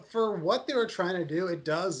actually look, for what they were trying to do, it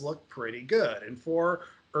does look pretty good. And for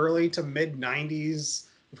early to mid 90s,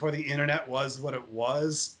 before the internet was what it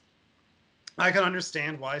was, I can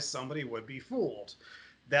understand why somebody would be fooled.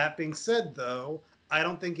 That being said, though, I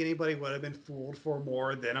don't think anybody would have been fooled for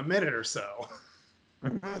more than a minute or so.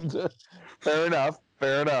 fair enough.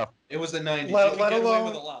 Fair enough. It was the 90s. You Let, could let get away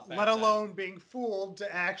with alone a lot back let then. alone being fooled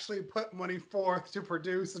to actually put money forth to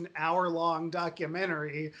produce an hour-long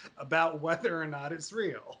documentary about whether or not it's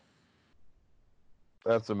real.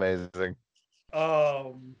 That's amazing.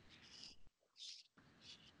 Um,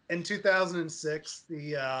 in 2006,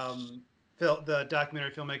 the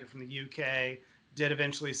documentary filmmaker from the UK did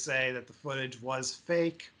eventually say that the footage was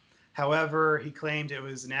fake. However, he claimed it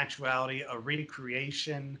was in actuality a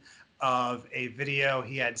recreation of a video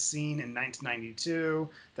he had seen in 1992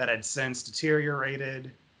 that had since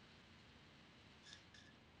deteriorated.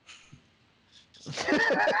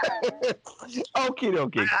 Okie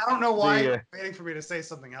dokie. I don't know why The, you're waiting for me to say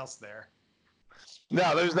something else there.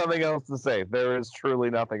 no, there's nothing else to say. There is truly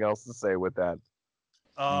nothing else to say with that.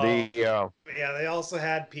 Oh, The yeah, they also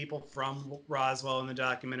had people from Roswell in the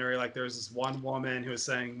documentary. Like there was this one woman who was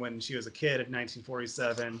saying when she was a kid in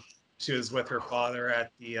 1947, she was with her father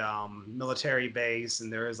at the military base,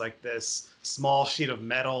 and there was like this small sheet of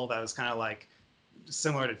metal that was kind of like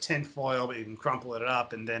similar to tinfoil, but you can crumple it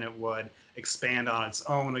up and then it would expand on its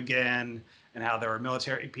own again. And how there were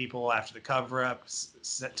military people after the cover up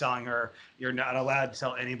telling her, you're not allowed to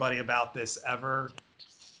tell anybody about this ever.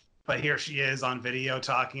 But here she is on video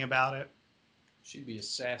talking about it. She'd be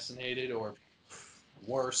assassinated or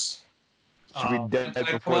worse. should be dead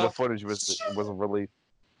before the footage wasn't released.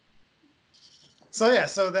 So yeah,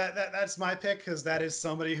 so that's my pick because that is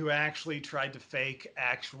somebody who actually tried to fake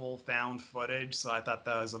actual found footage. So I thought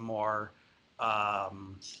that was a more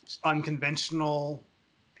unconventional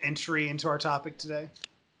entry into our topic today.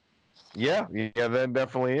 Yeah, that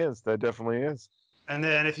definitely is. That definitely is. And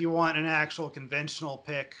then if you want an actual conventional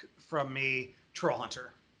pick from me, Troll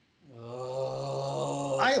Hunter.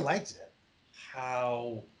 Oh, I liked it.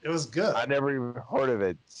 How? It was good. I never even heard of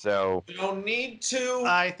it, so You don't need to.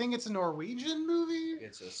 I think it's a Norwegian movie.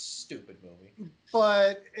 It's a stupid movie.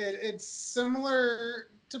 But it's similar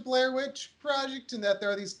to Blair Witch Project in that there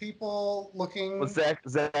are these people looking. well, Zach,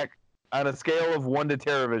 on a scale of 1 to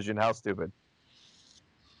TerraVision, how stupid?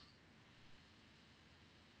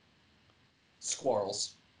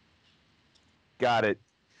 Squirrels. Got it.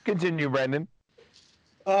 Continue, Brendan.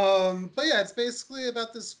 But yeah, it's basically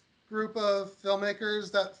about this group of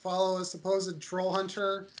filmmakers that follow a supposed troll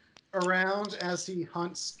hunter around as he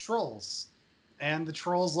hunts trolls. And the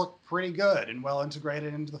trolls look pretty good and well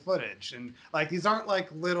integrated into the footage. And like these aren't like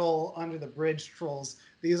little under the bridge trolls.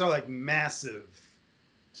 These are like massive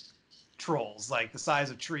trolls, like the size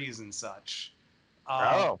of trees and such.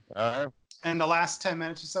 All right. And the last 10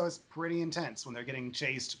 minutes or so is pretty intense when they're getting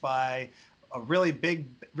chased by a really big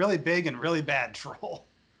and really bad troll.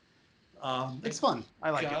 It's fun. I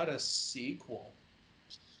like it. Got a sequel.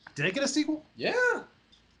 Did it get a sequel? Yeah.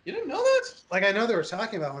 You didn't know that? Like, I know they were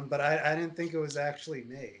talking about one, but I didn't think it was actually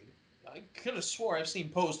made. I could have swore I've seen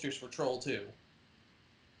posters for Troll 2.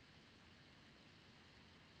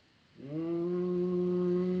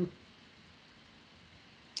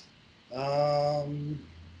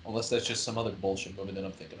 Unless that's just some other bullshit movie that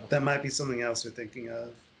I'm thinking of. That might be something else you're thinking of.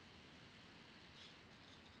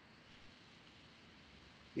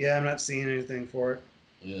 Yeah, I'm not seeing anything for it.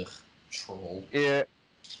 Ugh, Troll. Yeah,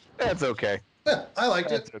 that's okay. Yeah, I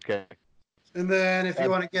liked it. That's okay. And then if you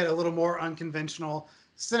want to get a little more unconventional,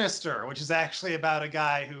 Sinister, which is actually about a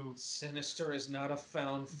guy who... Sinister is not a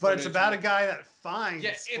found footage. But it's about a guy that finds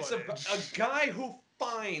Yeah, it's footage. a guy who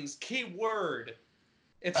finds, keyword.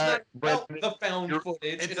 It's All not right, about the found footage.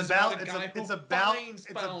 It's it is about a guy who it's about finds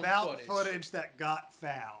it's found about footage that got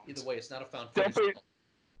found. Either way, it's not a found Don't footage be,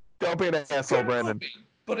 don't be an asshole, film. Brandon. Movie,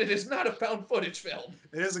 but it is not a found footage film.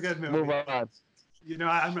 It is a good movie. Move on. You know,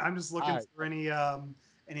 I'm just looking All for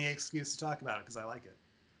any excuse to talk about it because I like it.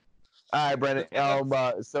 All right,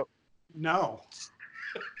 Brandon. So No.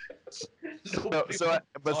 besides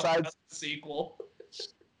the sequel.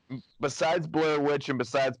 Besides Blair Witch and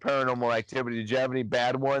besides Paranormal Activity, did you have any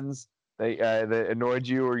bad ones that annoyed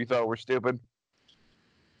you or you thought were stupid?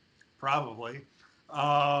 Probably.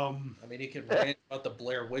 I mean, he could rant about the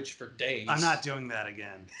Blair Witch for days. I'm not doing that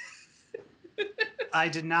again. I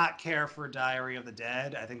did not care for Diary of the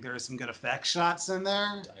Dead. I think there were some good effect shots in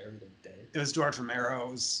there. Diary of the Dead. It was George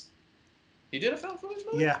Romero's. He did a found footage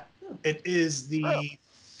movie? Yeah. It is the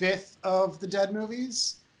fifth of the Dead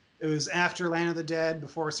movies. It was after Land of the Dead,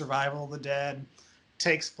 before Survival of the Dead.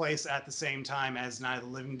 Takes place at the same time as Night of the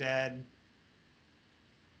Living Dead.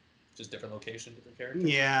 Just different location, different characters?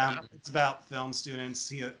 Yeah, it's about film students.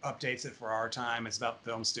 He updates it for our time. It's about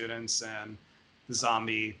film students and the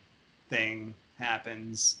zombie thing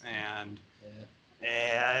happens. And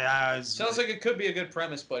I was... Sounds like it could be a good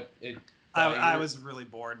premise, but I was really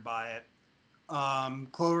bored by it.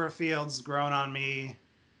 Cloverfield's grown on me.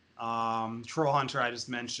 Troll Hunter I just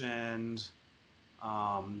mentioned.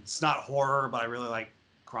 It's not horror, but I really like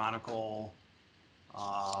Chronicle.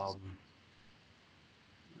 Are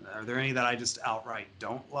there any that I just outright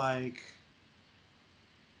don't like?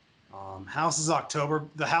 The House is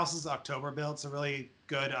October Built's a really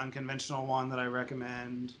good unconventional one that I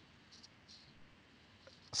recommend.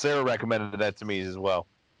 Sarah recommended that to me as well.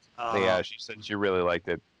 Yeah, she said she really liked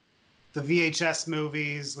it. The VHS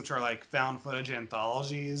movies, which are like found footage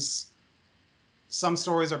anthologies. Some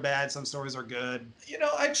stories are bad, some stories are good. You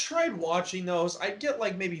know, I tried watching those. I get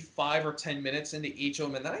like maybe 5 or 10 minutes into each of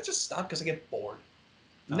them, and then I just stop because I get bored.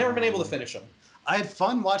 Never been able to finish them. I had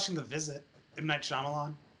fun watching The Visit, M. Night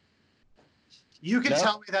Shyamalan. You can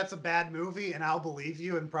tell me that's a bad movie, and I'll believe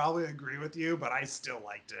you and probably agree with you, but I still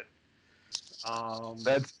liked it.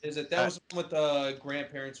 That was the one with the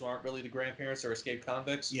grandparents who aren't really the grandparents or escaped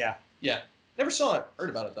convicts? Yeah. Yeah. Never saw it. Heard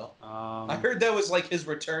about it, though. I heard that was like his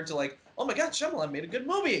return to like, oh my god, Shyamalan made a good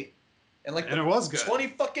movie. And like, and it was good. 20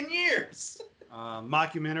 fucking years.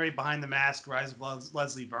 Mockumentary Behind the Mask, Rise of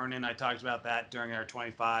Leslie Vernon. I talked about that during our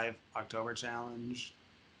 25 October challenge.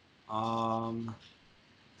 And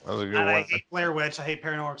I hate Blair Witch. I hate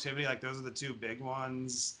Paranormal Activity. Like those are the two big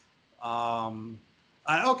ones.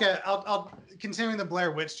 Okay, I'll continuing the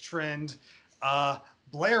Blair Witch trend.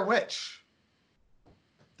 Blair Witch,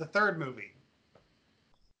 the third movie.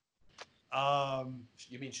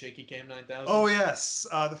 You mean Shaky Cam 9000? Oh yes,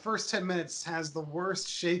 the first 10 minutes has the worst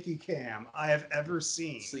shaky cam I have ever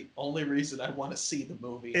seen. It's the only reason I want to see the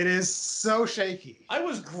movie. It is so shaky. I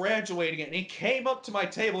was graduating it, and he came up to my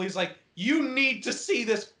table. He's like, "You need to see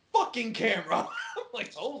this fucking camera." I'm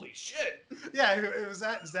like, "Holy shit!" Yeah, it was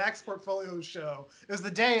at Zach's portfolio show. It was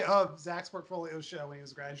the day of Zach's portfolio show when he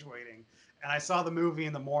was graduating, and I saw the movie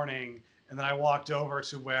in the morning, and then I walked over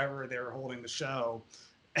to wherever they were holding the show.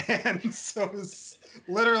 And so it was,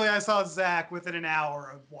 literally, I saw Zach within an hour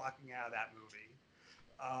of walking out of that movie.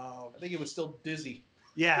 I think he was still dizzy.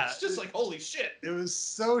 Yeah. It's just like, holy shit. It was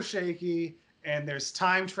so shaky, and there's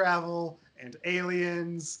time travel and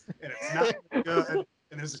aliens, and it's not good,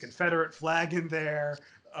 and there's a Confederate flag in there.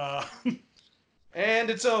 And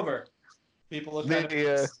it's over. People are kind of...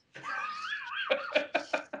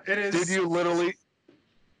 It is... Dude, you literally...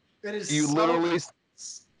 It is you so... literally...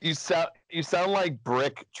 You sound like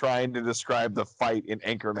Brick trying to describe the fight in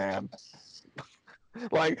Anchorman.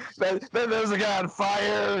 Like then there was a guy on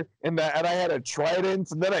fire, and I had a trident,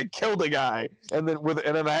 and then I killed a guy, and then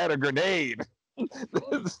I had a grenade.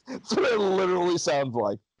 That's what it literally sounds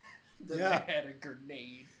like. Yeah, I had a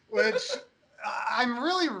grenade. Which I'm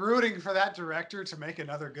really rooting for that director to make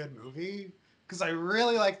another good movie because I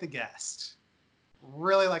really like The Guest.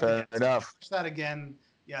 Really like The Guest. Enough. I watched that again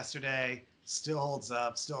yesterday. Still holds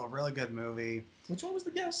up. Still a really good movie. Which one was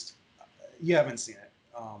The Guest? You haven't seen it.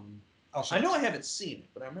 I know I haven't seen it,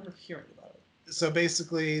 but I remember hearing about it. So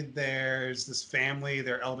basically, there's this family.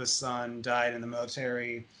 Their eldest son died in the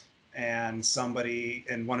military, and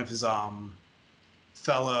one of his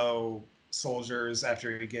fellow soldiers,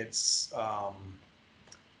 after he gets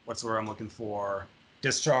what's the word I'm looking for,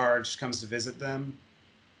 discharged, comes to visit them,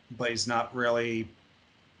 but he's not really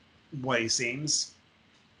what he seems.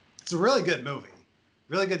 It's a really good movie.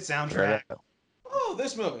 Really good soundtrack. Oh,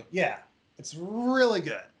 this movie. Yeah, it's really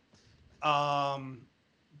good.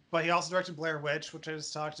 But he also directed Blair Witch, which I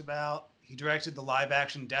just talked about. He directed the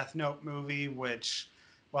live-action Death Note movie, which,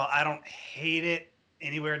 while I don't hate it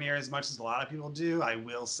anywhere near as much as a lot of people do, I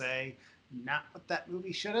will say not what that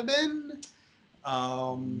movie should have been.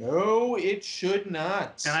 No, it should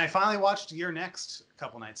not. And I finally watched You're Next a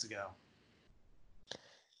couple nights ago.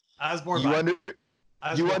 I was bored by it.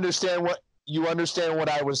 You understand what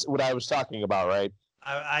I was talking about, right?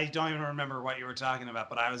 I don't even remember what you were talking about,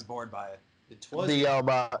 but I was bored by it.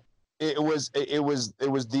 It was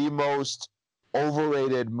the most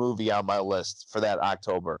overrated movie on my list for that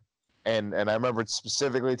October, and I remember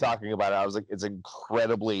specifically talking about it. I was like, it's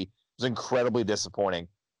incredibly disappointing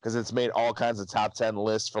because it's made all kinds of top 10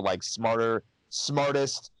 lists for like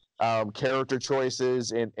smartest character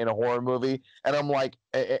choices in a horror movie, and I'm like,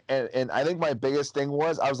 and I think my biggest thing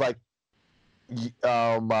was I was like,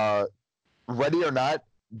 Ready or Not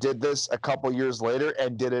did this a couple years later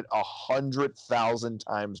and did it 100,000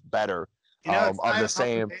 times better of the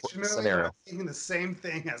same scenario. I was thinking the same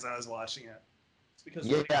thing as I was watching it. It's because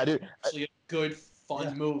dude, it's actually a good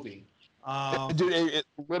fun movie. Dude, it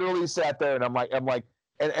literally sat there, and I'm like,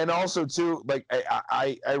 and also too, like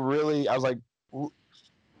I was like.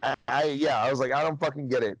 I was like, I don't fucking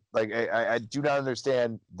get it. Like, I do not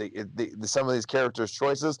understand the some of these characters'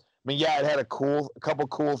 choices. I mean, yeah, it had a couple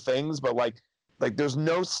cool things, but like there's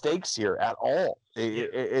no stakes here at all.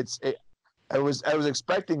 I was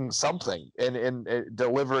expecting something, and it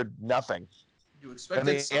delivered nothing. You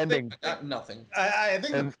expected something, but got nothing. I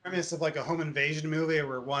think the premise of like a home invasion movie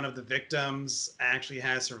where one of the victims actually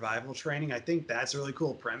has survival training, I think that's a really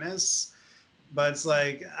cool premise. But it's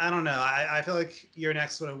like, I don't know. I feel like Your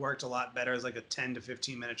Next would have worked a lot better as like a 10 to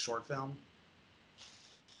 15 minute short film.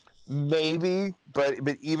 Maybe, but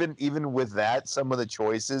even with that, some of the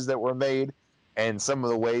choices that were made and some of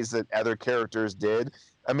the ways that other characters did,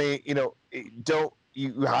 I mean, don't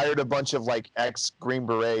you hired a bunch of like ex Green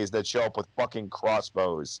Berets that show up with fucking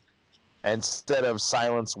crossbows instead of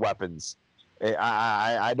silenced weapons.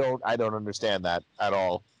 I don't understand that at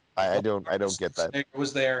all. I don't get that. Schwarzenegger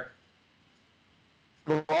was there.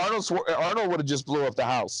 Well, Arnold would have just blew up the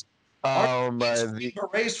house.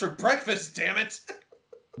 Berets for breakfast, damn it.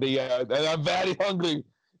 And I'm very hungry.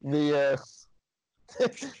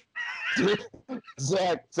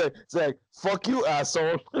 Zach, fuck you,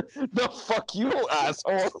 asshole. No, fuck you,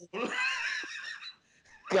 asshole.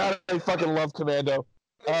 God, I fucking love Commando.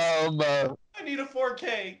 I need a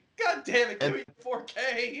 4K. God damn it, give me a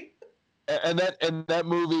 4K. And that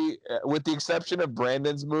movie, with the exception of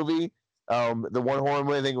Brandon's movie, the one horror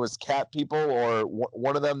movie, I think it was Cat People, or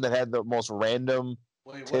one of them that had the most random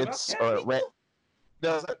tits.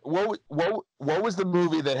 No, what was the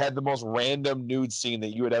movie that had the most random nude scene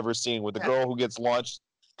that you had ever seen with the girl who gets launched?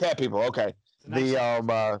 Cat People. Okay. I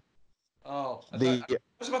was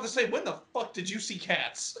about to say, when the fuck did you see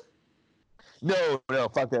Cats? No,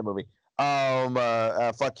 fuck that movie.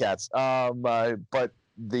 Fuck Cats. But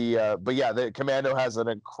the Commando has an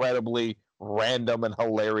incredibly random and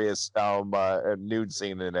hilarious nude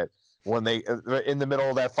scene in it when they in the middle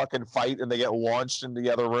of that fucking fight and they get launched in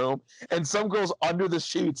the other room and some girl's under the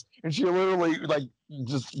sheets and she literally like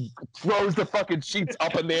just throws the fucking sheets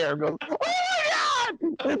up in the air and goes, oh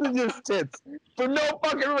my god, and just tits for no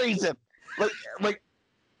fucking reason. Like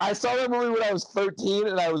I saw that movie when I was 13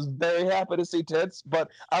 and I was very happy to see tits, but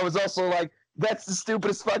I was also like, that's the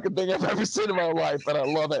stupidest fucking thing I've ever seen in my life, and I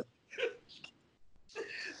love it.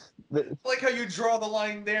 Like how you draw the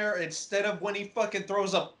line there instead of when he fucking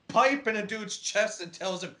throws a pipe in a dude's chest and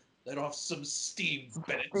tells him, let off some steam,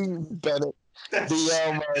 Bennett.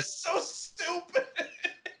 That's so stupid.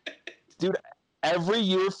 Dude, every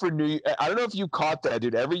year for I don't know if you caught that,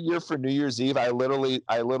 dude. Every year for New Year's Eve, I literally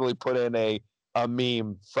put in a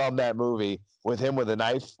meme from that movie with him with a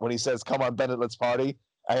knife when he says, come on, Bennett, let's party.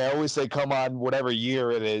 I always say, come on, whatever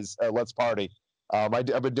year it is, let's party. I've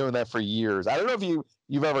been doing that for years. I don't know if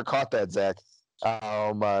you've ever caught that, Zach.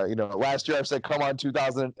 Last year I said, come on,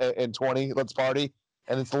 2020, let's party.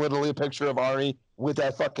 And it's literally a picture of Arnie with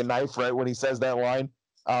that fucking knife right when he says that line.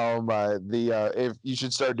 If you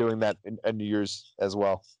should start doing that in New Year's as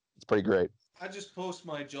well. It's pretty great. I just post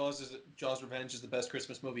my Jaws Revenge is the best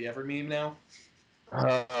Christmas movie ever meme now.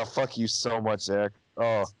 Fuck you so much, Zach.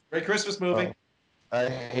 Oh, great Christmas movie. I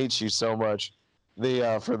hate you so much.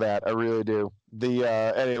 For that, I really do.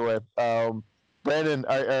 Anyway, Brandon,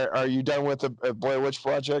 are you done with the Blair Witch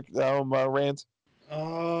Project rant?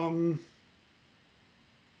 Or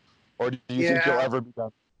do you think you'll ever be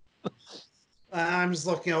done? I'm just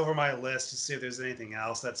looking over my list to see if there's anything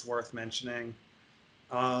else that's worth mentioning.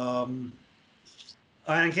 In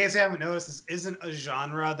case you haven't noticed, this isn't a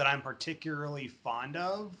genre that I'm particularly fond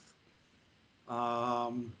of.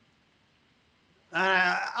 I'll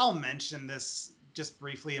mention this just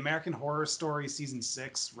briefly. American Horror Story Season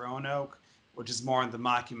 6, Roanoke, which is more on the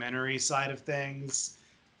mockumentary side of things.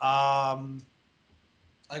 I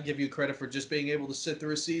give you credit for just being able to sit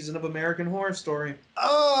through a season of American Horror Story.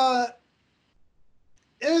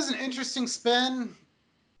 It was an interesting spin.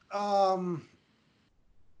 I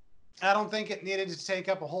don't think it needed to take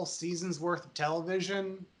up a whole season's worth of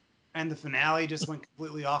television, and the finale just went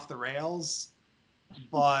completely off the rails.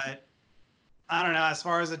 But I don't know, as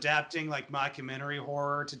far as adapting like mockumentary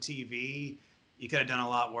horror to TV, you could have done a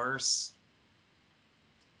lot worse.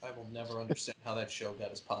 I will never understand how that show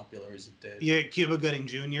got as popular as it did. Yeah, Cuba Gooding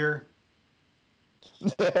Jr.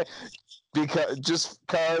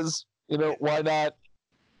 because why not?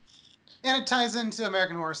 And it ties into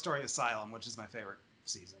American Horror Story Asylum, which is my favorite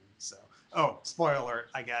season. So, spoiler alert,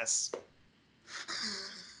 I guess.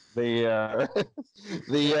 You know what?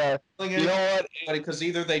 Because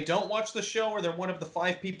either they don't watch the show or they're one of the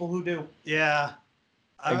 5 people who do. Yeah.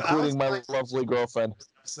 Including my lovely girlfriend.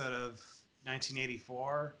 Episode of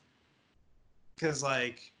 1984. Because,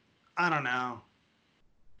 I don't know.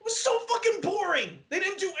 It was so fucking boring. They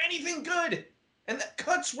didn't do anything good. And the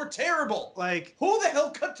cuts were terrible. Who the hell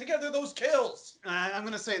cut together those kills? I'm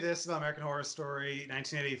going to say this about American Horror Story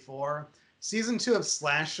 1984. Season 2 of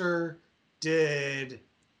Slasher did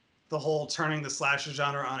the whole turning the slasher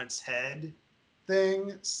genre on its head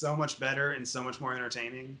thing so much better and so much more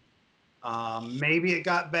entertaining. Maybe it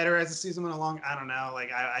got better as the season went along. I don't know.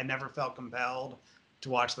 I never felt compelled to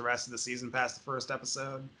watch the rest of the season past the first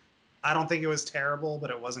episode. I don't think it was terrible, but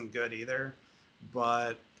it wasn't good either.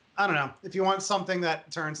 But I don't know. If you want something that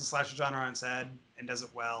turns the slasher genre on its head and does it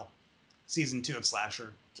well, season 2 of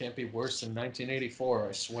Slasher. Can't be worse than 1984,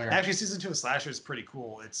 I swear. Actually, season 2 of Slasher is pretty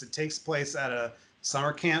cool. It takes place at a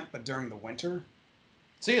summer camp, but during the winter.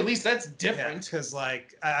 See, at least that's different. Because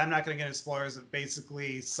I'm not going to get into spoilers, but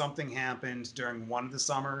basically something happened during one of the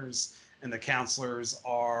summers, and the counselors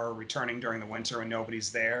are returning during the winter when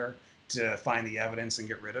nobody's there to find the evidence and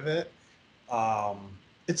get rid of it.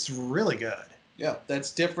 It's really good. Yeah,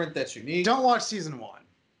 that's different. That's unique. Don't watch season 1.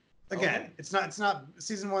 Again, it's not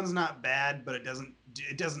season 1's not bad, but it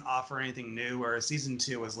doesn't offer anything new. Whereas season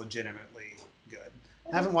 2 is legitimately good.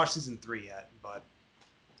 I haven't watched season 3 yet, but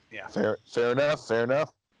yeah. Fair enough.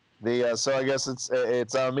 So I guess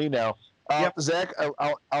it's on me now. Yep. Zach,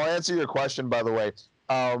 I'll answer your question, by the way.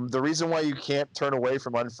 The reason why you can't turn away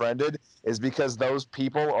from Unfriended is because those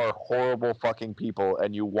people are horrible fucking people,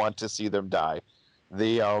 and you want to see them die.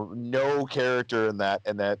 The no character in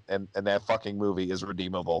that fucking movie is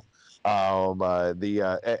redeemable. And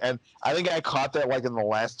I think I caught that like in the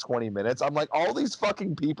last 20 minutes. I'm like, all these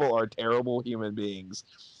fucking people are terrible human beings,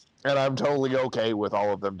 and I'm totally okay with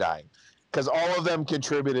all of them dying, because all of them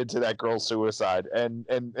contributed to that girl's suicide. And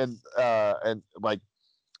like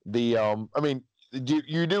the I mean,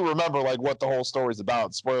 you do remember like what the whole story's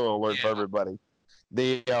about. Spoiler alert for everybody.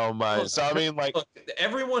 So I mean, like, look,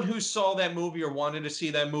 everyone who saw that movie or wanted to see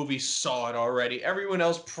that movie saw it already. Everyone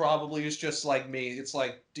else probably is just like me. It's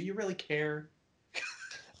like, do you really care?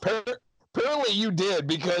 Apparently you did,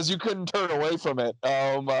 because you couldn't turn away from it.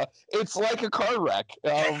 It's like a car wreck.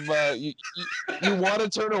 You want to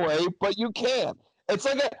turn away, but you can't. It's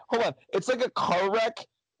like a car wreck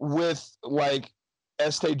with like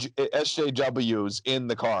SJWs in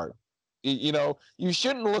the car. You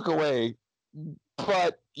shouldn't look away,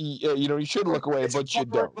 but you should look away, but you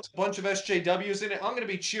don't. With a bunch of SJWs in it, I'm going to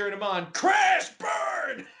be cheering them on. Crash,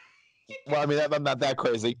 burn! Well, I mean, I'm not that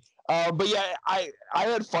crazy. But yeah, I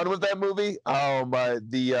had fun with that movie. I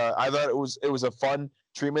thought it was a fun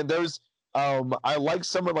treatment. There's I like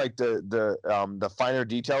some of like the finer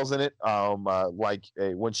details in it.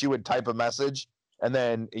 When she would type a message and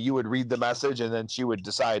then you would read the message and then she would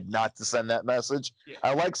decide not to send that message. Yeah.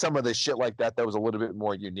 I like some of the shit like that was a little bit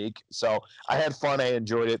more unique. So I had fun. I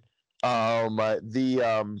enjoyed it.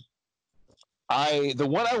 The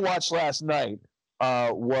one I watched last night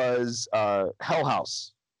was Hell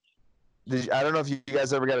House. I don't know if you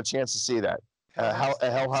guys ever got a chance to see that. Hell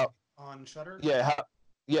House on Shudder. Yeah,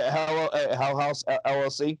 Hell House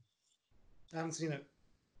LLC. I haven't seen it.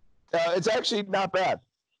 It's actually not bad.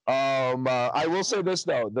 I will say this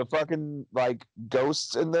though: the fucking like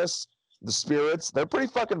ghosts in this, the spirits, they're pretty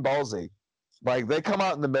fucking ballsy. Like they come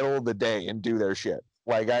out in the middle of the day and do their shit.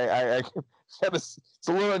 Like it's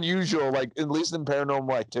a little unusual. Like at least in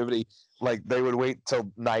Paranormal Activity, like they would wait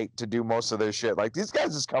till night to do most of their shit. Like these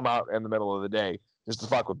guys just come out in the middle of the day just to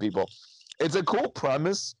fuck with people. It's a cool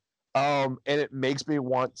premise, and it makes me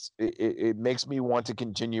want to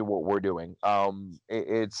continue what we're doing.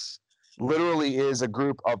 It's literally is a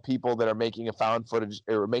group of people that are making a found footage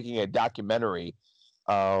or making a documentary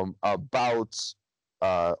about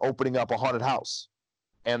opening up a haunted house,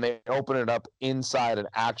 and they open it up inside an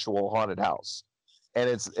actual haunted house. And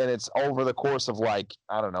it's over the course of like,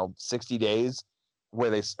 I don't know, 60 days where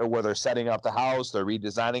they're setting up the house, they're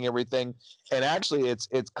redesigning everything. And actually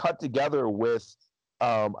it's cut together with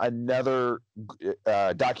another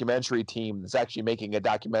documentary team that's actually making a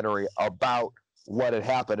documentary about what had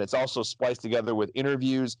happened. It's also spliced together with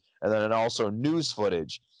interviews and then also news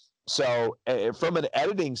footage. So from an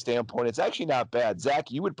editing standpoint, it's actually not bad. Zach,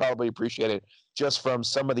 you would probably appreciate it just from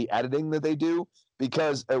some of the editing that they do.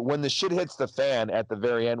 Because when the shit hits the fan at the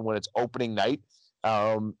very end, when it's opening night,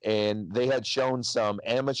 and they had shown some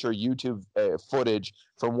amateur YouTube footage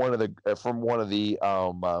from one of the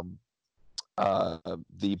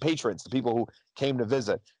patrons, the people who came to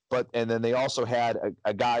visit. And then they also had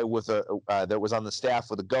a guy with that was on the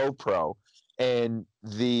staff with a GoPro, and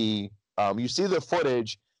you see the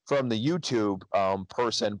footage from the YouTube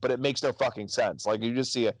person, but it makes no fucking sense. Like you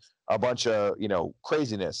just see a bunch of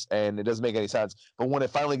craziness, and it doesn't make any sense. But when it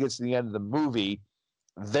finally gets to the end of the movie,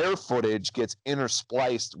 their footage gets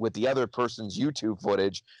interspliced with the other person's YouTube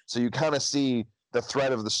footage, so you kind of see the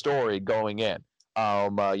thread of the story going in.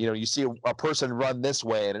 You see a person run this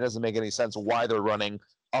way, and it doesn't make any sense why they're running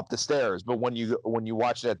up the stairs. But when you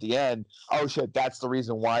watch it at the end, oh shit, that's the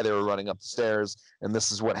reason why they were running up the stairs, and this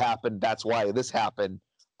is what happened. That's why this happened.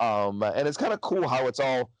 And it's kind of cool how it's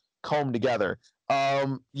all combed together.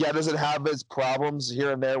 Does it have its problems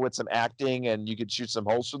here and there with some acting, and you could shoot some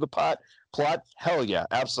holes through the plot? Hell yeah,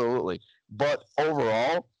 absolutely. But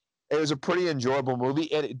overall, it was a pretty enjoyable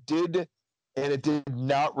movie, and it did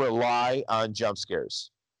not rely on jump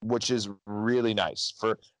scares. which is really nice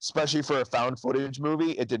especially for a found footage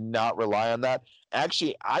movie. It did not rely on that.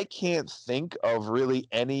 Actually, I can't think of really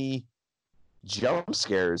any jump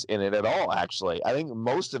scares in it at all. Actually, I think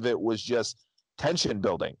most of it was just tension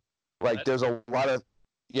building. Like there's a lot of,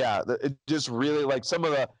 it just really, like, some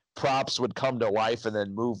of the props would come to life and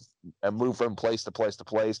then move from place to place to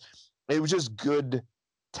place. It was just good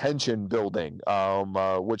tension building,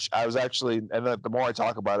 which I was actually, and the more I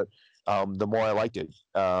talk about it, the more I liked it.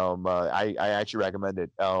 I actually recommend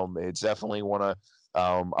it. It's definitely one of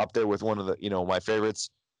up there with one of the my favorites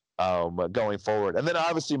going forward. And then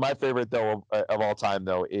obviously my favorite though of all time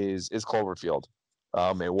though is Cloverfield.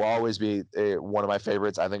 It will always be one of my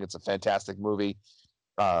favorites. I think it's a fantastic movie.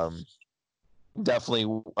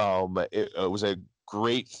 Definitely, it was a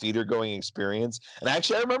great theater going experience. And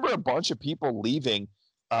actually, I remember a bunch of people leaving.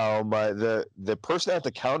 The person at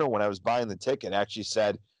the counter when I was buying the ticket actually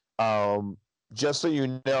said, "Just so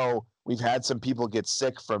you know, we've had some people get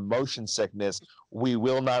sick from motion sickness. We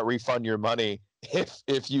will not refund your money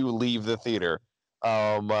if you leave the theater,"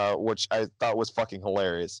 which I thought was fucking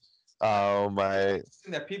hilarious.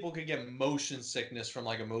 That people could get motion sickness from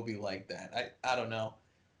like a movie like that. I don't know.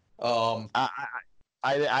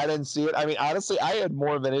 I didn't see it. I mean, honestly, I had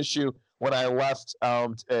more of an issue when I left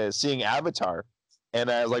seeing Avatar,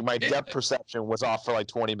 and I was like, my depth perception was off for like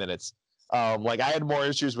 20 minutes. Like I had more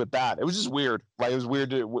issues with that. It was just weird. Like it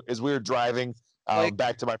was weird driving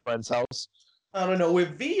back to my friend's house. I don't know.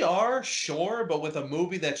 With VR, sure, but with a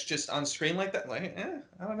movie that's just on screen like that, like,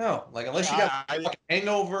 I don't know. Like unless you got a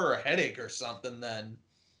hangover or a headache or something, then.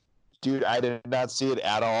 Dude, I did not see it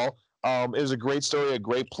at all. It was a great story, a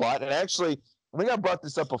great plot, and actually, I think I brought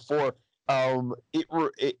this up before. I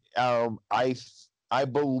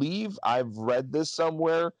believe I've read this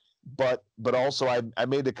somewhere, but also I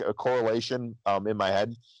made a correlation in my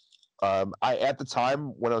head. At the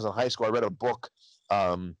time when I was in high school, I read a book.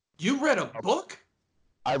 You read a book?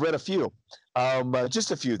 I read a few, just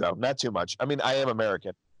a few though, not too much. I mean, I am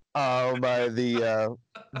American. But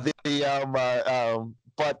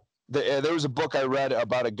there was a book I read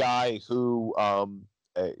about a guy who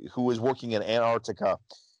was working in Antarctica,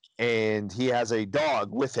 and he has a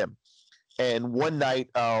dog with him. And one night,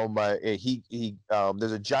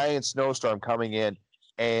 there's a giant snowstorm coming in,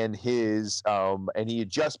 and and he had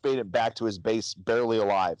just made it back to his base barely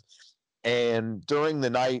alive. And during the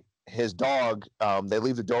night, his dog, they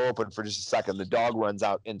leave the door open for just a second. The dog runs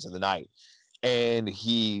out into the night, and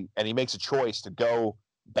he makes a choice to go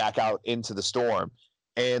back out into the storm.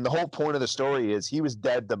 And the whole point of the story is he was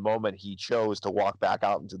dead the moment he chose to walk back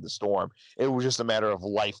out into the storm. It was just a matter of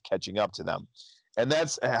life catching up to them. And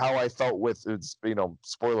that's how I felt with,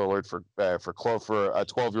 spoiler alert for a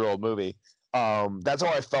 12-year-old movie. That's how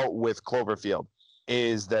I felt with Cloverfield,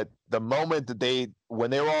 is that the moment that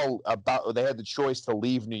when they were all they had the choice to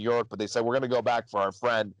leave New York, but they said, we're going to go back for our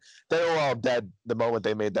friend. They were all dead the moment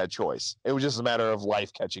they made that choice. It was just a matter of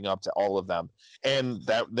life catching up to all of them. And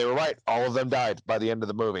that they were right. All of them died by the end of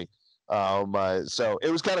the movie. So it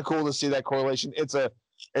was kind of cool to see that correlation. It's a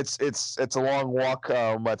long walk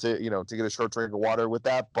to get a short drink of water with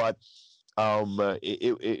that, but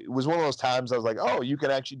it was one of those times I was like, oh, you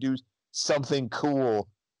can actually do something cool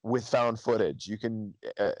with found footage. You can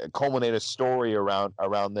culminate a story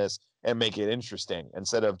around this and make it interesting,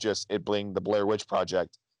 instead of just it being the Blair Witch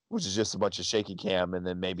Project, which is just a bunch of shaky cam and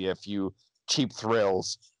then maybe a few cheap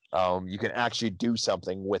thrills. You can actually do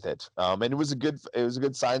something with it, and it was a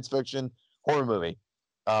good science fiction horror movie.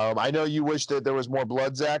 I know you wish that there was more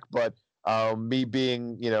blood, Zach, but me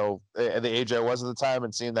being, at the age I was at the time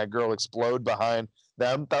and seeing that girl explode behind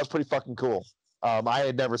them, that was pretty fucking cool. I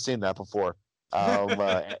had never seen that before at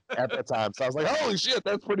that time, so I was like, holy shit,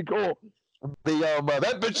 that's pretty cool.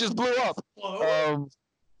 That bitch just blew up.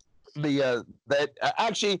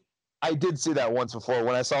 Actually, I did see that once before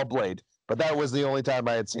when I saw Blade, but that was the only time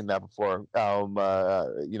I had seen that before.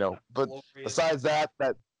 But besides that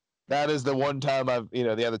is the one time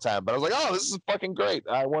the other time. But I was like, oh, this is fucking great.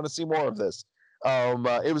 I want to see more of this.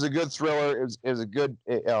 It was a good thriller. It was a good.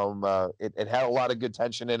 It had a lot of good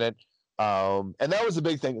tension in it. And that was the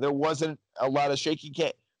big thing. There wasn't a lot of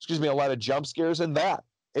a lot of jump scares in that.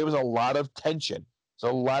 It was a lot of tension. So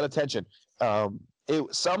a lot of tension.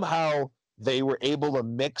 Somehow they were able to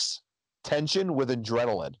mix tension with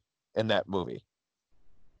adrenaline in that movie,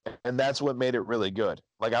 and that's what made it really good.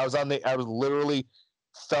 Like I was literally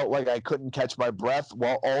felt like I couldn't catch my breath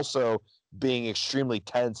while also being extremely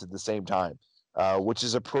tense at the same time, which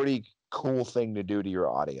is a pretty cool thing to do to your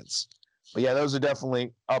audience. But yeah, those are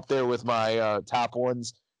definitely up there with my top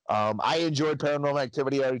ones. I enjoyed Paranormal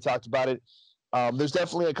Activity. I already talked about it. There's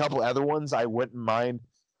definitely a couple other ones I wouldn't mind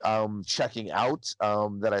checking out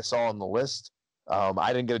that I saw on the list.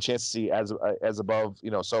 I didn't get a chance to see as above,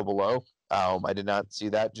 so below. I did not see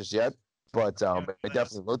that just yet, but it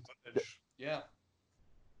definitely looked. Yeah.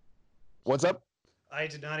 What's up? I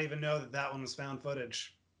did not even know that one was found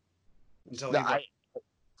footage until No,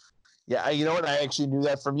 you know what? I actually knew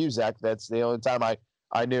that from you, Zach. That's the only time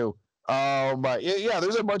I knew. Yeah,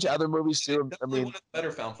 there's a bunch of other movies too. I mean, one of the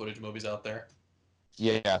better found footage movies out there.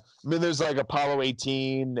 Yeah, I mean, there's like Apollo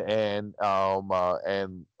 18 and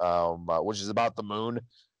which is about the moon.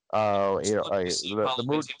 The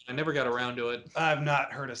moon. I never got around to it. I've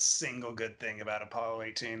not heard a single good thing about Apollo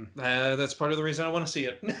 18. That's part of the reason I want to see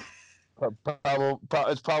it.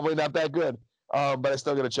 It's probably not that good, but I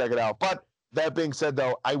still got to check it out. But that being said,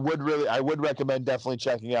 though, I would recommend definitely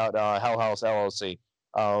checking out Hell House LLC.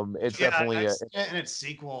 It's definitely and its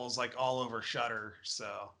sequels like all over Shudder.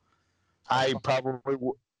 So I probably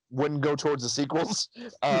wouldn't go towards the sequels.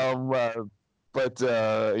 But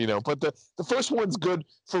the first one's good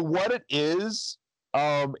for what it is.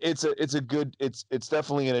 It's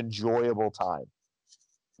definitely an enjoyable time.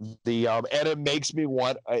 And it makes me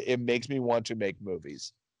want to make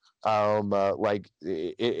movies. What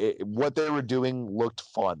they were doing looked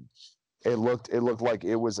fun. It looked like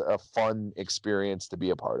it was a fun experience to be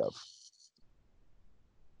a part of.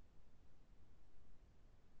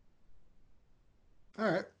 All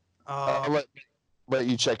right. Let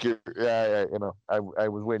you check your. I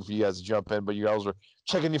was waiting for you guys to jump in, but you guys were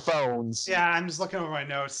checking your phones. Yeah, I'm just looking over my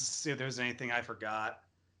notes to see if there's anything I forgot.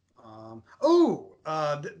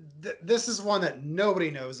 This is one that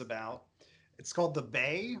nobody knows about. It's called The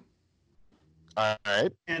Bay. All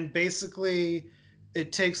right. And basically,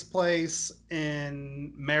 it takes place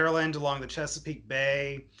in Maryland along the Chesapeake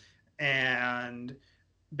Bay, and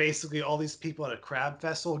basically all these people at a crab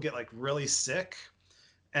festival get like really sick.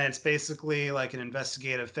 And it's basically like an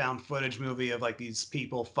investigative found footage movie of like these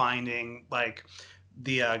people finding like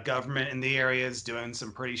the government in the area is doing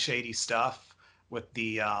some pretty shady stuff with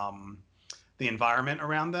the environment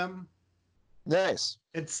around them. Nice.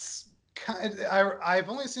 It's I've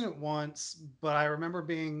only seen it once, but I remember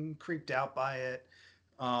being creeped out by it.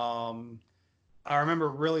 I remember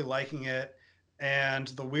really liking it. And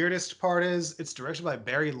the weirdest part is it's directed by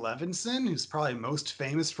Barry Levinson, who's probably most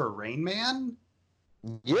famous for Rain Man.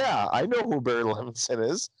 Yeah, I know who Barry Levinson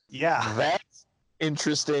is. Yeah. That's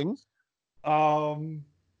interesting. Yeah,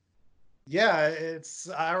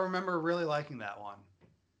 I remember really liking that one.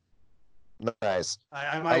 Nice.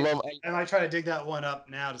 I might try to dig that one up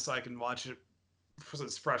now just so I can watch it because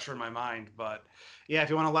it's fresher in my mind. But yeah, if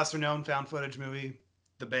you want a lesser known found footage movie,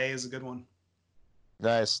 The Bay is a good one.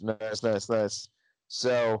 Nice.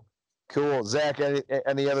 So cool. Zach,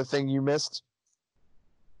 any other thing you missed?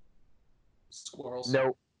 Squirrels.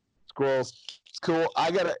 No, squirrels. It's cool. I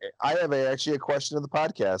have actually a question of the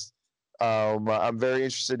podcast. I'm very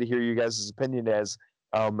interested to hear you guys' opinion as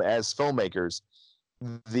filmmakers.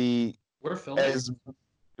 We're filmmakers.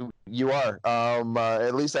 You are.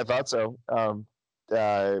 At least I thought so.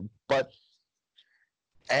 But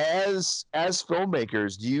as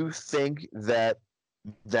filmmakers, do you think that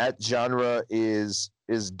genre is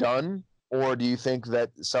done, or do you think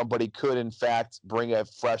that somebody could in fact bring a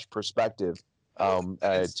fresh perspective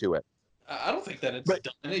to it? I don't think that it's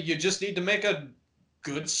done. You just need to make a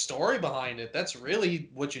good story behind it. That's really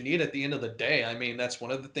what you need at the end of the day. I mean, that's one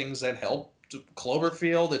of the things that helped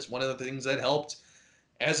Cloverfield. It's one of the things that helped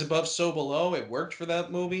As Above, So Below. It worked for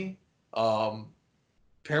that movie.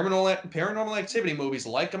 Paranormal Activity movies,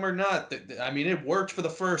 like them or not, I mean, it worked for the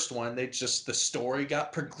first one. The story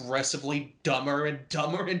got progressively dumber and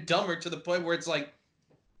dumber and dumber to the point where it's like,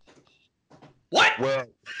 what? Well,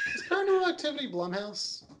 is Paranormal Activity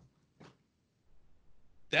Blumhouse?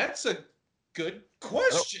 That's a good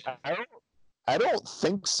question. I don't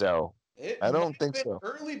think so. I don't think so.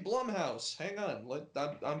 Early Blumhouse. Hang on.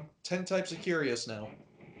 I'm 10 types of curious now.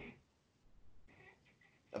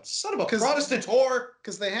 Son of a Protestant whore!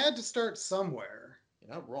 Because they had to start somewhere.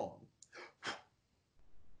 You're not wrong.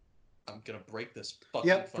 I'm gonna break this fucking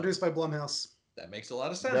Yep, produced by Blumhouse. That makes a lot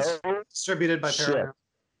of sense. No, distributed by Paramount.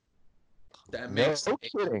 That makes a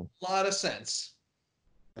lot of sense.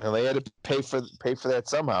 And they had to pay for that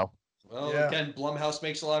somehow. Well, again, Blumhouse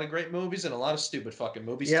makes a lot of great movies and a lot of stupid fucking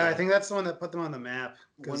movies. Yeah, too. I think that's the one that put them on the map.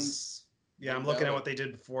 I'm looking at what they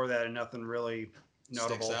did before that, and nothing really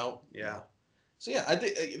notable sticks out. Yeah. So yeah, I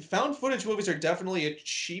think found footage movies are definitely a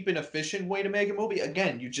cheap and efficient way to make a movie.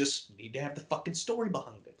 Again, you just need to have the fucking story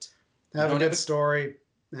behind it. Have a good story,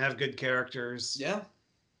 have good characters. Yeah.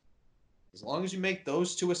 As long as you make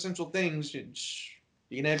those two essential things, you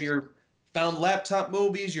can have your found laptop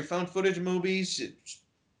movies, your found footage movies.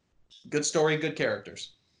 Good story, good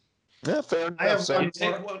characters. Yeah, fair enough. I have So,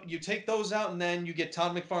 one You take those out, and then you get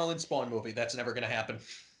Todd McFarlane's Spawn movie. That's never going to happen.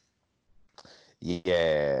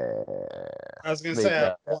 yeah. I was gonna They, say I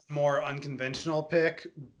have one more unconventional pick,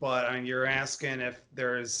 but I mean, you're asking if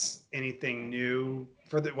there's anything new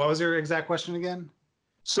for the. What was your exact question again?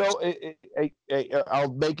 So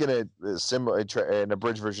I'll make it a similar, an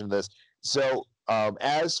abridged version of this. So,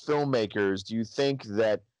 as filmmakers, do you think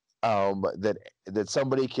that that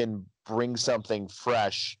somebody can bring something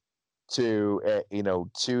fresh to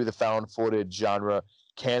to the found footage genre?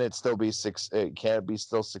 Can it still be can it be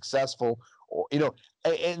still successful, or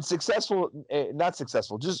and successful, not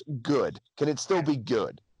successful, just good? Can it still be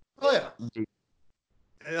good? Oh yeah.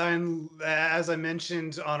 And as I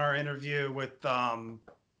mentioned on our interview with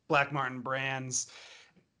Black Martin Brands,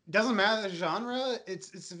 doesn't matter the genre.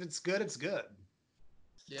 It's if it's good, it's good.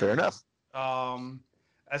 Fair enough.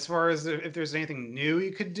 As far as if there's anything new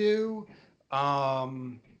you could do,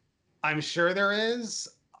 I'm sure there is.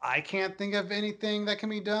 I can't think of anything that can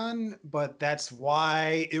be done, but that's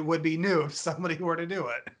why it would be new if somebody were to do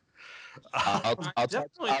it. I'll talk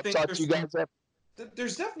to you guys.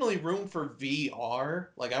 There's definitely room for VR.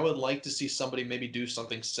 Like, I would like to see somebody maybe do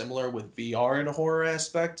something similar with VR in a horror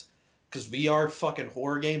aspect, because VR fucking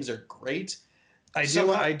horror games are great. I do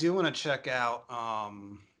want to check out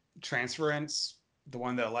Transference, the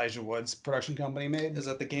one that Elijah Wood's production company made. Is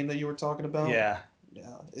that the game that you were talking about? Yeah.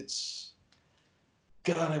 Yeah, it's...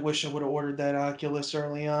 God, I wish I would have ordered that Oculus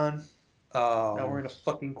early on. Now we're in a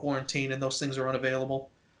fucking quarantine and those things are unavailable.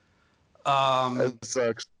 That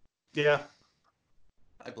sucks. Yeah.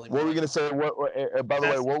 What were we gonna say? What? By the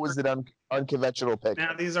way, what was it unconventional pick?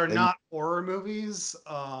 Now these are not horror movies.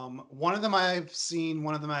 One of them I've seen,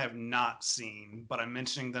 one of them I have not seen, but I'm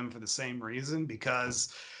mentioning them for the same reason,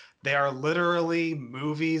 because they are literally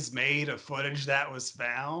movies made of footage that was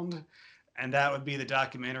found, and that would be the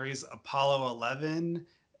documentaries Apollo 11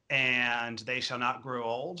 and They Shall Not Grow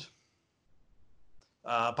Old.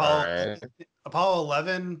 Apollo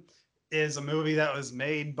 11 is a movie that was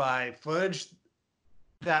made by footage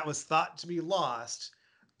that was thought to be lost,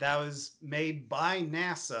 that was made by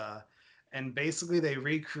NASA, and basically they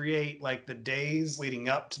recreate like the days leading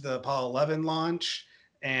up to the Apollo 11 launch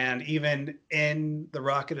and even in the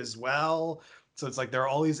rocket as well. So it's like there are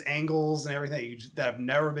all these angles and everything that have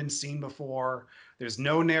never been seen before. There's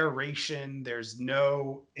no narration, there's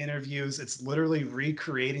no interviews. It's literally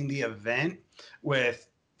recreating the event with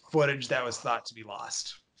footage that was thought to be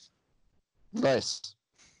lost. Nice.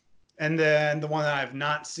 And then the one that I've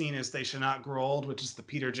not seen is They Should Not Grow Old, which is the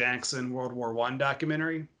Peter Jackson World War I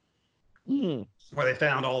documentary, where they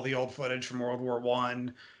found all the old footage from World War I,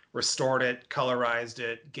 restored it, colorized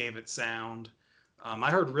it, gave it sound. I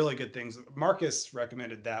heard really good things. Marcus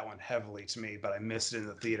recommended that one heavily to me, but I missed it in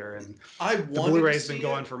the theater. And the Blu-ray's been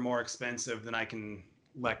going for more expensive than I can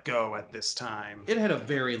let go at this time. It had a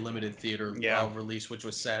very limited theater release, which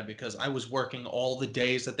was sad because I was working all the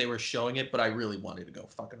days that they were showing it, but I really wanted to go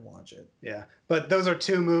fucking watch it. Yeah, but those are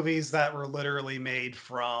two movies that were literally made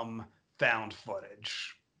from found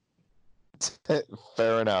footage.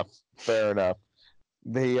 Fair enough. But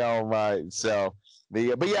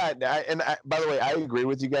yeah, by the way, I agree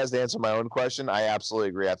with you guys. To answer my own question, I absolutely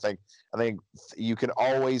agree. I think you can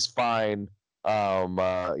always find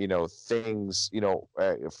things,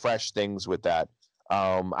 fresh things with that.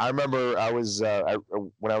 I remember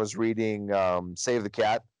when I was reading Save the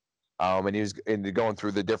Cat, and he was going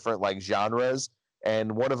through the different like genres,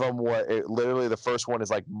 and one of them was literally the first one is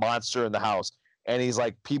like Monster in the House, and he's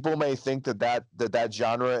like, people may think that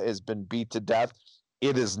genre has been beat to death.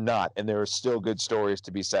 It is not, and there are still good stories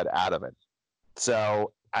to be said out of it.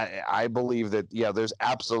 So I believe that there's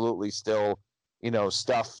absolutely still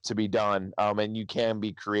stuff to be done, and you can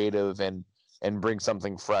be creative and bring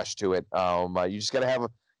something fresh to it. You just gotta have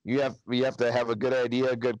you have to have a good idea,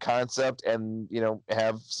 a good concept, and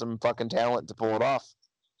have some fucking talent to pull it off.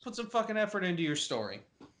 Put some fucking effort into your story.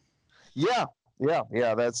 Yeah,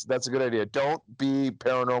 that's a good idea. Don't be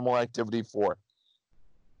Paranormal Activity 4.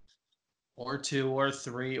 Or 2, or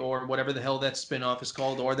 3, or whatever the hell that spin-off is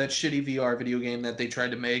called, or that shitty VR video game that they tried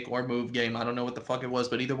to make, or move game. I don't know what the fuck it was,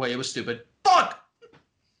 but either way, it was stupid. Fuck!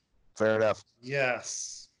 Fair enough.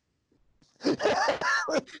 Yes. Oh,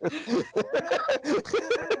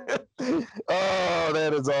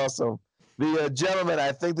 that is awesome. The gentlemen,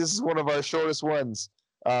 I think this is one of our shortest ones,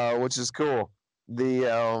 which is cool.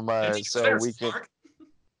 So we can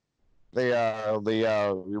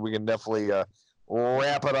we can definitely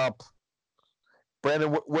wrap it up.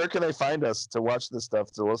 Brandon, where can they find us to watch this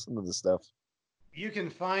stuff, to listen to this stuff? You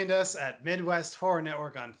can find us at Midwest Horror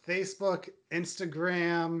Network on Facebook,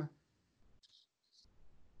 Instagram,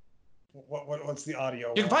 What's the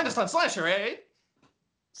audio? You can find us on Slasher, eh?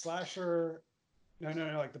 Slasher. No,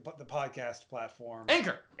 like the podcast platform.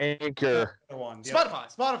 Anchor. The one.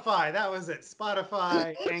 Spotify. Spotify. That was it.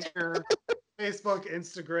 Spotify, Anchor, Facebook,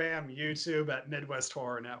 Instagram, YouTube at Midwest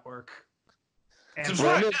Horror Network. And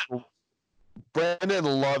subscribe. Brandon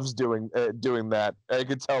loves doing that. I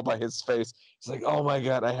could tell by his face. He's like, "Oh my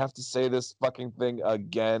god, I have to say this fucking thing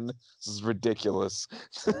again. This is ridiculous."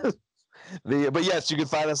 But yes, you can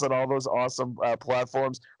find us on all those awesome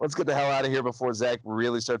platforms. Let's get the hell out of here before Zach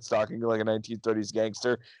really starts talking like a 1930s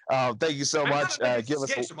gangster. Thank you so much. Give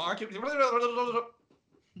us gangster, Mark.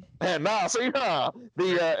 nah, so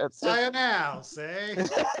say it now, say.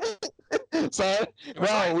 So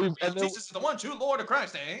no, Jesus is the one true Lord of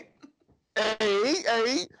Christ, eh? Hey,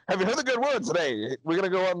 have you heard the good word today? We're gonna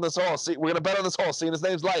go on this horse. We're gonna bet on this horse. Seeing his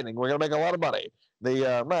name's Lightning, we're gonna make a lot of money. You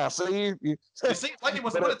see, Lightning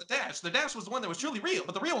was the one at the dash. The dash was the one that was truly real,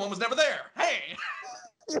 but the real one was never there. Hey.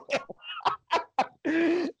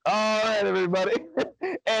 All right, everybody.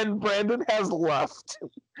 And Brandon has left.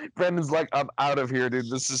 Brandon's like, I'm out of here, dude.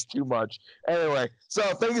 This is too much. Anyway, so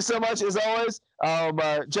thank you so much as always,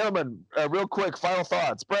 gentlemen. Real quick, final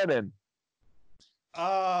thoughts, Brandon.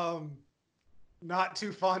 Not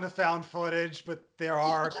too fond of found footage, but there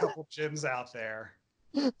are a couple gyms out there.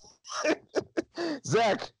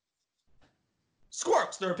 Zach.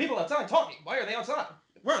 Squirrels. There are people outside talking. Why are they outside?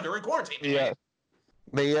 We're under quarantine. Yeah.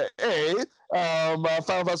 Final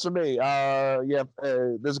thoughts from me.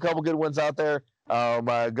 There's a couple good ones out there.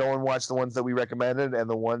 Go and watch the ones that we recommended, and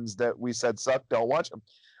the ones that we said suck, don't watch them.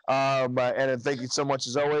 And then thank you so much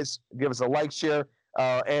as always. Give us a like, share,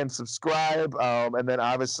 and subscribe. And then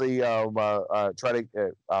obviously try to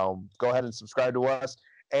go ahead and subscribe to us.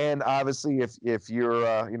 And obviously, if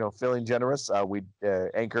you're feeling generous,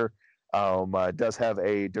 Anchor does have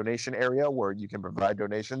a donation area where you can provide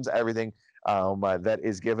donations. Everything that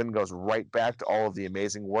is given goes right back to all of the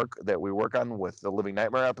amazing work that we work on with the Living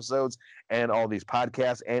Nightmare episodes and all these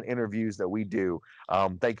podcasts and interviews that we do.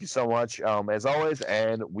 Thank you so much, as always,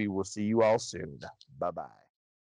 and we will see you all soon. Bye-bye.